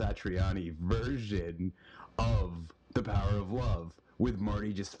Joe Satriani version of The Power of Love, with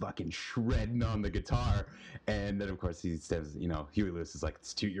Marty just fucking shredding on the guitar. And then, of course, he says, Huey Lewis is like,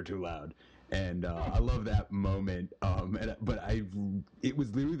 you're too loud. And I love that moment. It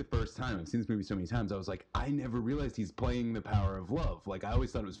was literally the first time, I've seen this movie so many times, I was like, I never realized he's playing The Power of Love. Like, I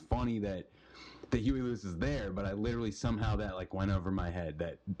always thought it was funny that Huey Lewis is there, but I literally somehow that like went over my head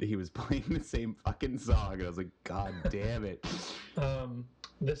that he was playing the same fucking song, and I was like, God damn it.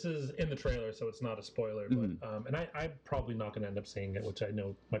 This is in the trailer, so it's not a spoiler, but and I'm probably not going to end up seeing it, which I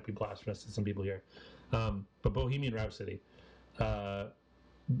know might be blasphemous to some people here. But Bohemian Rhapsody,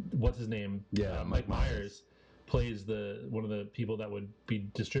 what's his name? Yeah, Mike Myers plays one of the people that would be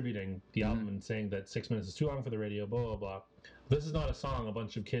distributing the album and saying that 6 minutes is too long for the radio, blah, blah, blah. This is not a song a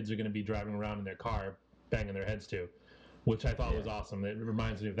bunch of kids are going to be driving around in their car banging their heads to, which I thought was awesome. It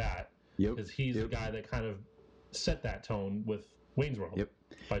reminds me of that. Because he's the guy that kind of set that tone with Wayne's World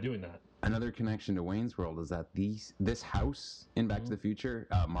by doing that. Another connection to Wayne's World is that this house in Back to the Future,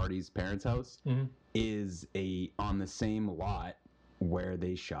 Marty's parents' house, is on the same lot where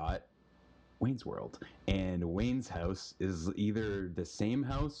they shot Wayne's World. And Wayne's house is either the same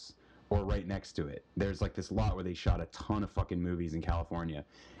house or right next to it. There's like this lot where they shot a ton of fucking movies in California.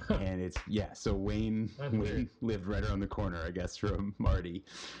 And so Wayne lived right around the corner, I guess, from Marty.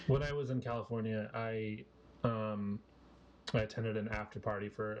 When I was in California, I attended an after party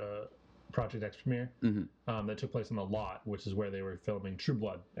for Project X premiere that took place on the lot, which is where they were filming True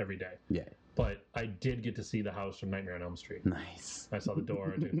Blood every day. Yeah. But I did get to see the house from Nightmare on Elm Street. Nice. I saw the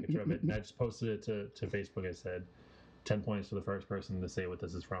door, I took a picture of it, and I just posted it to Facebook. I said, 10 points for the first person to say what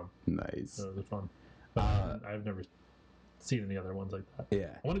this is from. Nice. So it was fun. But I've never seen any other ones like that.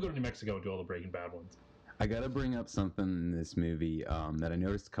 Yeah. I want to go to New Mexico and do all the Breaking Bad ones. I gotta bring up something in this movie that I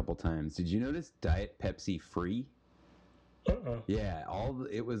noticed a couple times. Did you notice Diet Pepsi free? Yeah,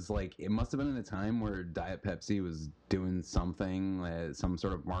 it was like, it must have been in a time where Diet Pepsi was doing something, some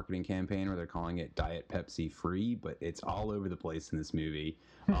sort of marketing campaign where they're calling it Diet Pepsi free, but it's all over the place in this movie.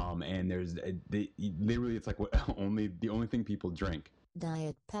 And there's literally, it's like the only thing people drink.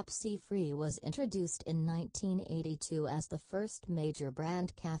 Diet Pepsi Free was introduced in 1982 as the first major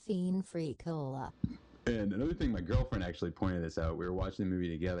brand caffeine-free cola. And another thing, my girlfriend actually pointed this out. We were watching the movie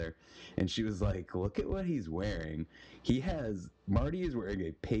together, and she was like, look at what he's wearing. Marty is wearing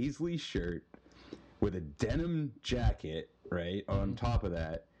a paisley shirt with a denim jacket, right, on top of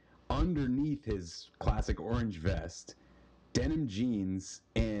that, underneath his classic orange vest, denim jeans,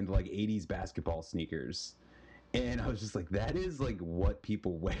 and like 80s basketball sneakers. And I was just like, that is like what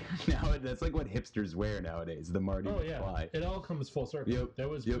people wear now. That's like what hipsters wear nowadays, the Marty McFly. It all comes full circle. Yep. There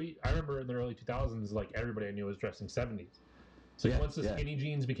was I remember in the early 2000s, like everybody I knew was dressing 70s. So once the skinny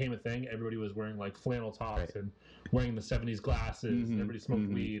jeans became a thing, everybody was wearing like flannel tops and wearing the 70s glasses. And everybody smoked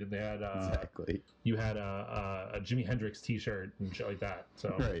weed, and they had you had a Jimi Hendrix T-shirt and shit like that.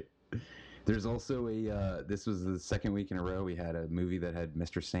 So There's also this was the second week in a row we had a movie that had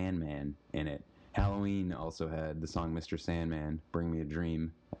Mr. Sandman in it. Halloween also had the song Mr. Sandman, Bring Me a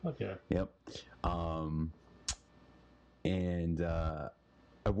Dream. Okay. Yep. And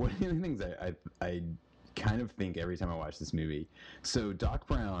one of the things I kind of think every time I watch this movie, so Doc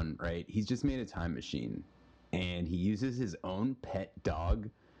Brown, right, he's just made a time machine, and he uses his own pet dog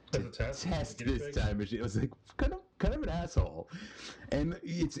to test this time machine. I was like, kind of an asshole. And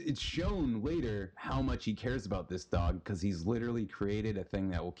it's shown later how much he cares about this dog, because he's literally created a thing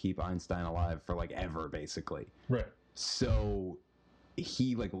that will keep Einstein alive for like ever, basically. Right. So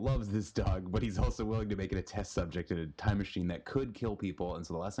he like loves this dog, but he's also willing to make it a test subject in a time machine that could kill people. And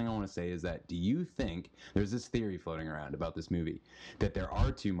so the last thing I want to say is that, do you think there's this theory floating around about this movie that there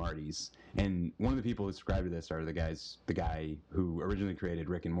are two Martys? And one of the people who subscribe to this are the guy who originally created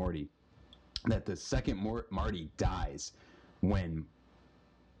Rick and Morty, that the second Marty dies when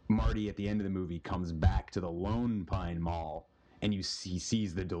Marty at the end of the movie comes back to the Lone Pine Mall, and he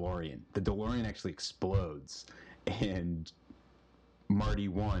sees the DeLorean. The DeLorean actually explodes, and Marty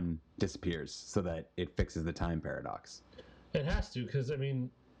 1 disappears so that it fixes the time paradox. It has to, because, I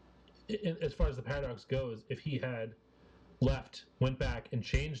mean, as far as the paradox goes, if he had left, went back, and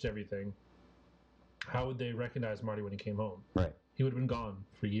changed everything, how would they recognize Marty when he came home? Right. He would have been gone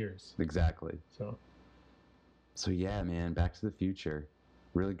for years. Exactly. So yeah, man, Back to the Future.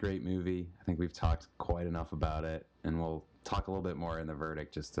 Really great movie. I think we've talked quite enough about it, and we'll talk a little bit more in the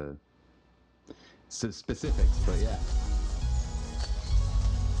verdict, just to some specifics, but yeah.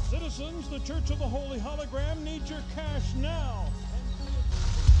 Citizens, the Church of the Holy Hologram needs your cash now.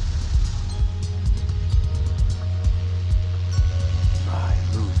 My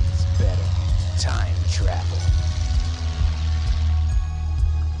movie's better. Time travel.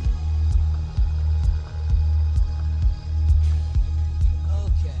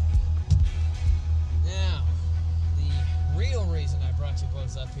 Okay. Now, the real reason I brought you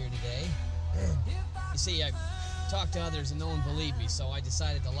both up here today. You see, I talked to others and no one believed me, so I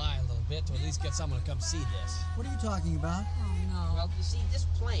decided to lie a little bit to at least get someone to come see this. What are you talking about? Oh, no. Well, you see, this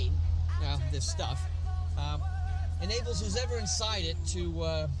plane, this stuff, enables who's ever inside it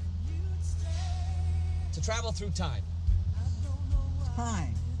to travel through time.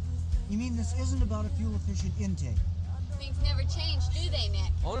 Time? You mean this isn't about a fuel-efficient intake? Things never change, do they,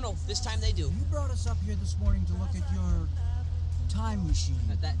 Nick? Oh, no, this time they do. You brought us up here this morning to look at your time machine.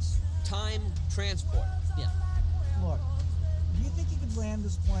 That's time transport, yeah. Look, do you think you could land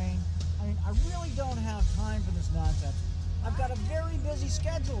this plane? I mean, I really don't have time for this nonsense. I've got a very busy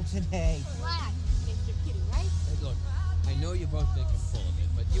schedule today. Relax, Mr. Kitty, right? Hey, look, I know you both think I'm full of it,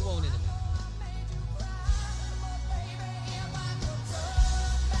 but you won't in a minute.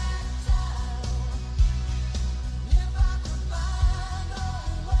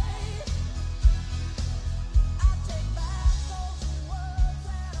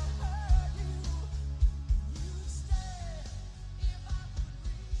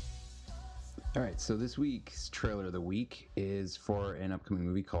 All right, so this week's trailer of the week is for an upcoming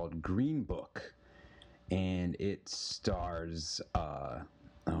movie called Green Book, and it stars, oh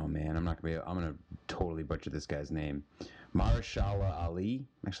man, I'm gonna totally butcher this guy's name, Mahershala Ali.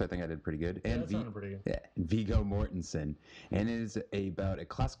 Actually, I think I did pretty good. Yeah, that sounded pretty good. Yeah, Viggo Mortensen, and it is about a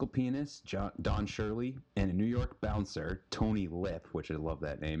classical pianist, Don Shirley, and a New York bouncer, Tony Lip, which I love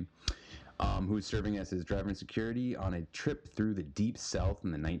that name. who was serving as his driver and security on a trip through the Deep South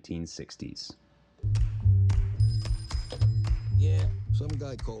in the 1960s. Yeah. Some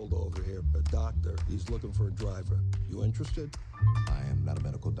guy called over here, a doctor. He's looking for a driver. You interested? I am not a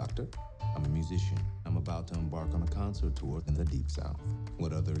medical doctor. I'm a musician. I'm about to embark on a concert tour in the Deep South.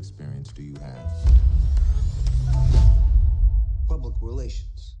 What other experience do you have? Public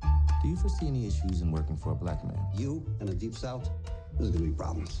relations. Do you foresee any issues in working for a black man? You in the Deep South? There's gonna be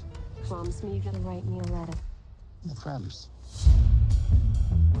problems. Promise me you're gonna write me a letter. I promise.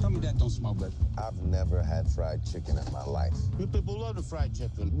 Tell me that don't smell good. I've never had fried chicken in my life. You people love the fried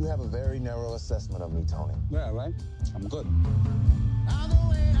chicken. You have a very narrow assessment of me, Tony. Yeah, right? I'm good.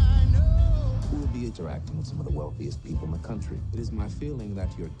 We will be interacting with some of the wealthiest people in the country. It is my feeling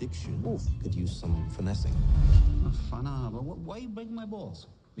that your diction could use some finessing. But why you breaking my balls?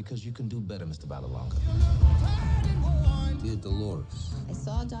 Because you can do better, Mr. Balalonga. Dear Dolores. I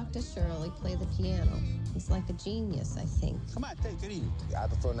saw Dr. Shirley play the piano. He's like a genius, I think. Come on, take it easy. I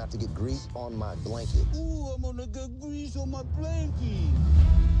prefer not to get grease on my blanket. Ooh, I'm gonna get grease on my blanket.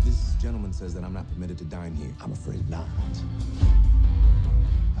 This gentleman says that I'm not permitted to dine here. I'm afraid not.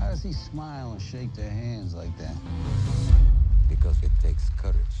 How does he smile and shake their hands like that? Because it takes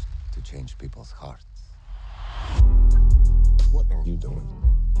courage to change people's hearts. What are you doing?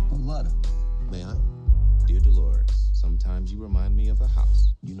 A letter. May I? Dear Dolores, sometimes you remind me of a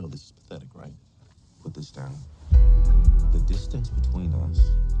house. You know this is pathetic, right? Put this down. The distance between us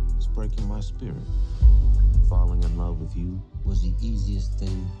is breaking my spirit. Falling in love with you Was the easiest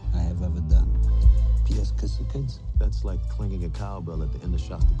thing I have ever done. P.S. Kiss the kids. That's like clanging a cowbell at the end of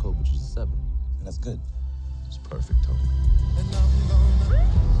Shostakovich's 7. That's good. It's perfect, Tony.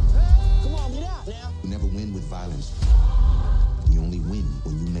 Come on, get out now. You never win with violence. You only win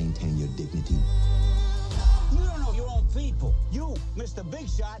when you maintain your dignity. You don't know your own people. You, Mr. Big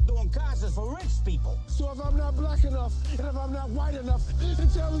Shot, doing concerts for rich people. So if I'm not black enough, and if I'm not white enough, then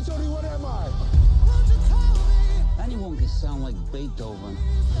tell me, Tony, what am I? Anyone can sound like Beethoven.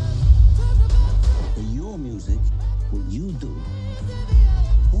 But your music, what you do,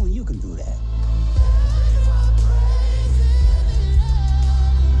 only you can do that.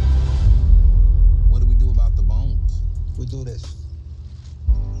 What do we do about the bones? We do this.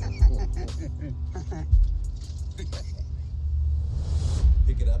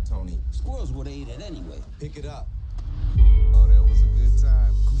 Pick it up, Tony. Squirrels would have ate it anyway. Pick it up. Oh, that was a good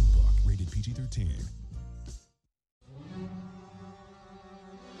time. Green Book, rated PG-13.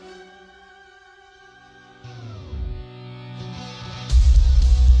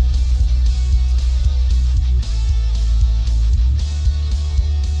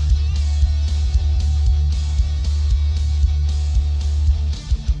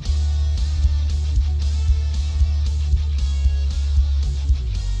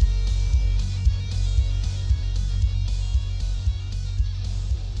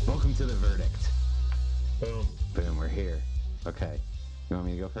 Welcome to The Verdict. Boom. Boom, we're here. Okay. You want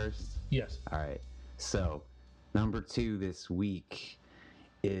me to go first? Yes. All right. So, number 2 this week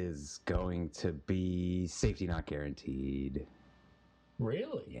is going to be Safety Not Guaranteed.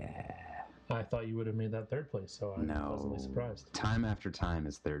 Really? Yeah. I thought you would have made that third place, so I'm pleasantly surprised. Time After Time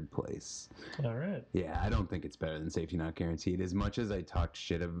is third place. All right. Yeah, I don't think it's better than Safety Not Guaranteed. As much as I talked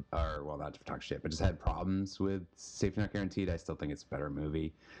shit, well, not to talk shit, but just had problems with Safety Not Guaranteed, I still think it's a better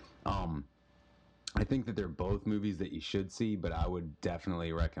movie. I think that they're both movies that you should see, but I would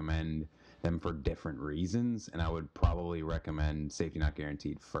definitely recommend them for different reasons, and I would probably recommend Safety Not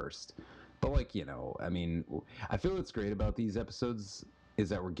Guaranteed first. But, like, you know, I mean, I feel what's great about these episodes is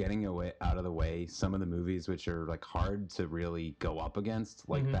that we're getting out of the way some of the movies which are, like, hard to really go up against,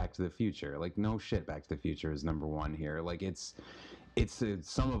 like Back to the Future. Like, no shit, Back to the Future is number 1 here. Like, it's a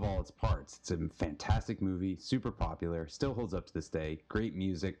sum of all its parts. It's a fantastic movie, super popular, still holds up to this day. Great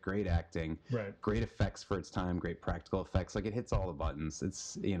music, great acting, great effects for its time, great practical effects. Like, it hits all the buttons.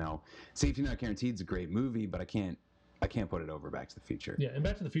 It's, you know, Safety Not Guaranteed is a great movie, but I can't put it over Back to the Future. Yeah, and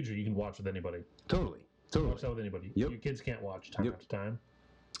Back to the Future you can watch with anybody. Totally. Watch that with anybody. Your kids can't watch Time After Time.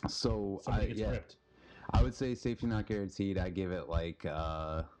 So Somebody gets ripped. I would say Safety Not Guaranteed. I give it like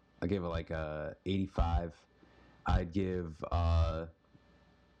a 85. I'd give Time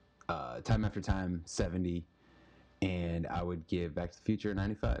After Time 70, and I would give Back to the Future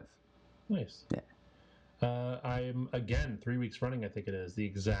 95. Nice. Yeah. I'm again 3 weeks running. I think it is the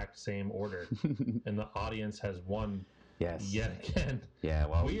exact same order, and the audience has won. Yes. Yet again. Yeah.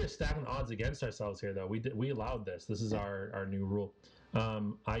 Well, we are stacking odds against ourselves here, though. We allowed this. This is our new rule.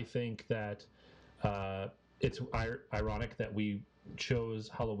 I think that it's ironic that we chose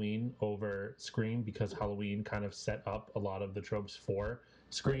Halloween over Scream because Halloween kind of set up a lot of the tropes for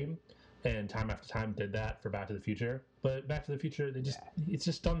Scream. and time after time did that for Back to the Future. But Back to the Future, it's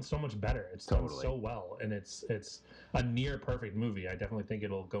just done so much better. It's done so well, and it's a near perfect movie. I definitely think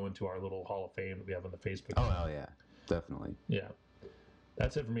it'll go into our little Hall of Fame that we have on the Facebook. Oh hell yeah, definitely. Yeah.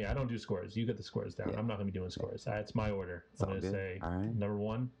 That's it for me. I don't do scores. You get the scores down. I'm not going to be doing scores. That's my order. I'm going to say number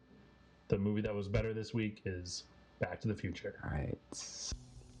one, the movie that was better this week is Back to the Future. All right.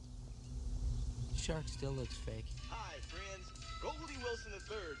 Shark still looks fake. Hi, friends. Goldie Wilson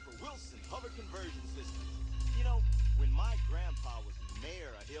III for Wilson Hover Conversion Systems. You know, when my grandpa was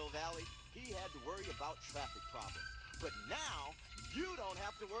mayor of Hill Valley, he had to worry about traffic problems. But now, you don't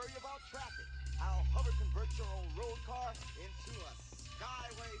have to worry about traffic. I'll hover convert your old road car into a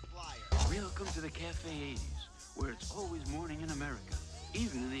Skyway Flyer. Welcome to the Cafe 80s, where it's always morning in America,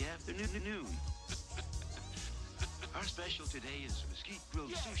 even in the afternoon. Our special today is mesquite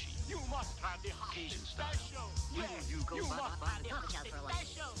grilled sushi. You must have the hot Cajun pistachio. style. You go buy the hot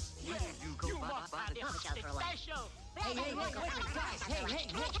pistachio. You go buy the pistachio. Hey, guys, hey.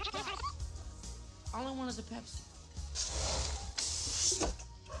 All I want is a Pepsi.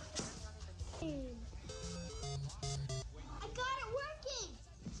 I got it working!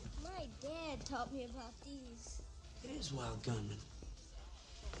 My dad taught me about these. It is Wild Gunman.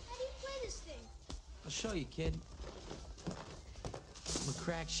 How do you play this thing? I'll show you, kid. I'm a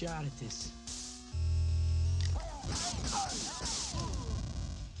crack shot at this.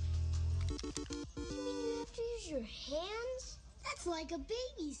 You mean you have to use your hands? That's like a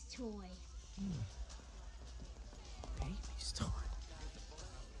baby's toy. Baby's toy.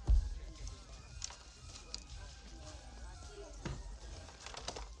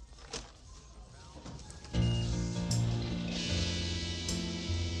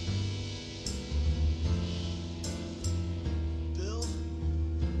 Bill?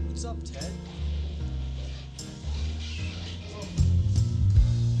 What's up, Ted?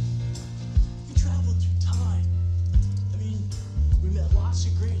 We traveled through time. I mean, we met lots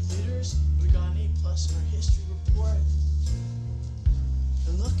of great leaders. We got an A+ in our history report.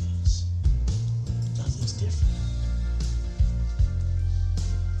 And look at us. Nothing's different.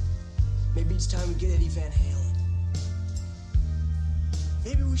 Maybe it's time we get Eddie Van Halen.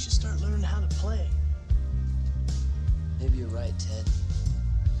 Maybe we should start learning how to play. Maybe you're right, Ted.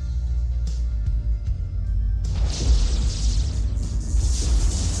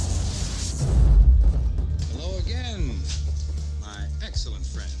 Hello again, my excellent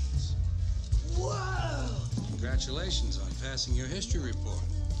friends. Whoa! Congratulations on passing your history report.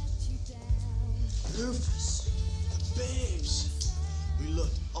 Rufus, babes, we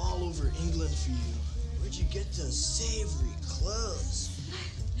looked all over England for you. Where'd you get those savory clothes?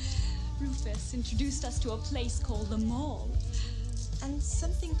 Rufus introduced us to a place called the Mall. And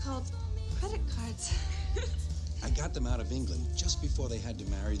something called credit cards. I got them out of England just before they had to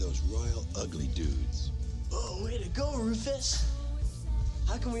marry those royal ugly dudes. Oh, way to go, Rufus.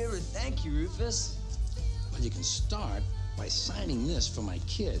 How can we ever thank you, Rufus? Well, you can start by signing this for my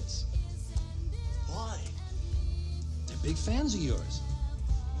kids. Why? They're big fans of yours.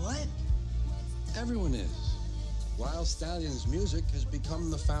 What? Everyone is. Wild Stallions music has become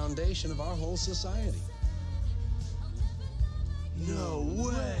the foundation of our whole society. No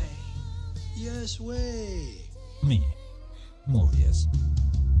way. Yes way. Me, Movies,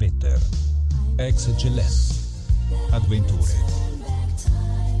 Peter, Ex-Celeste, Avventure.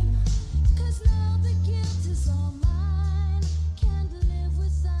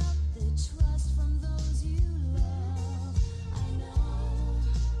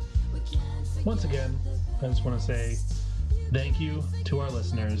 Once again, I just want to say thank you to our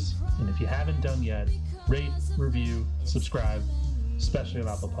listeners. And if you haven't done yet, rate, review, subscribe, especially on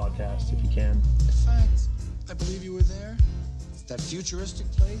Apple Podcasts if you can. In fact, I believe you were there. That futuristic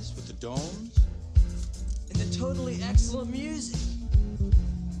place with the domes. And the totally excellent music.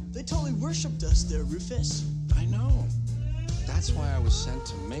 They totally worshipped us there, Rufus. I know. That's why I was sent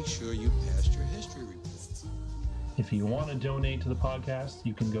to make sure you passed your history report. If you want to donate to the podcast,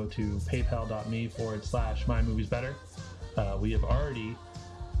 you can go to paypal.me/mymoviesbetter. We have already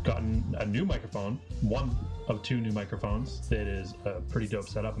gotten a new microphone, one of two new microphones. That is a pretty dope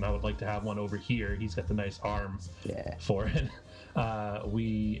setup, and I would like to have one over here. He's got the nice arm for it.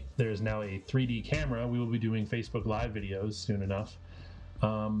 There's now a 3D camera. We will be doing Facebook Live videos soon enough.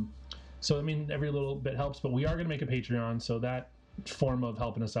 So, I mean, every little bit helps, but we are going to make a Patreon, so that form of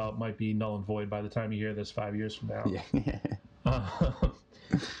helping us out might be null and void by the time you hear this 5 years from now.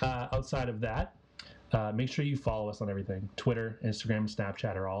 Outside of that, make sure you follow us on everything. Twitter, Instagram,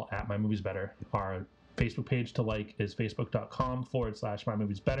 Snapchat are all at MyMoviesBetter. Our Facebook page to like is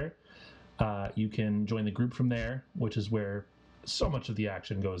facebook.com/MyMoviesBetter. You can join the group from there, which is where so much of the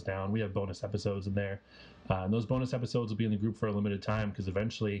action goes down. We have bonus episodes in there. And those bonus episodes will be in the group for a limited time because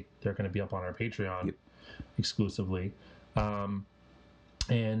eventually they're going to be up on our Patreon exclusively. And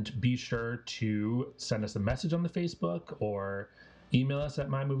be sure to send us a message on the Facebook or email us at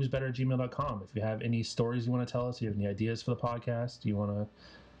mymoviesbetter@gmail.com. If you have any stories you want to tell us, you have any ideas for the podcast, you want to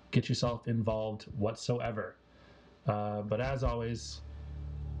get yourself involved whatsoever. But as always,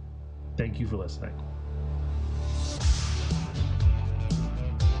 thank you for listening.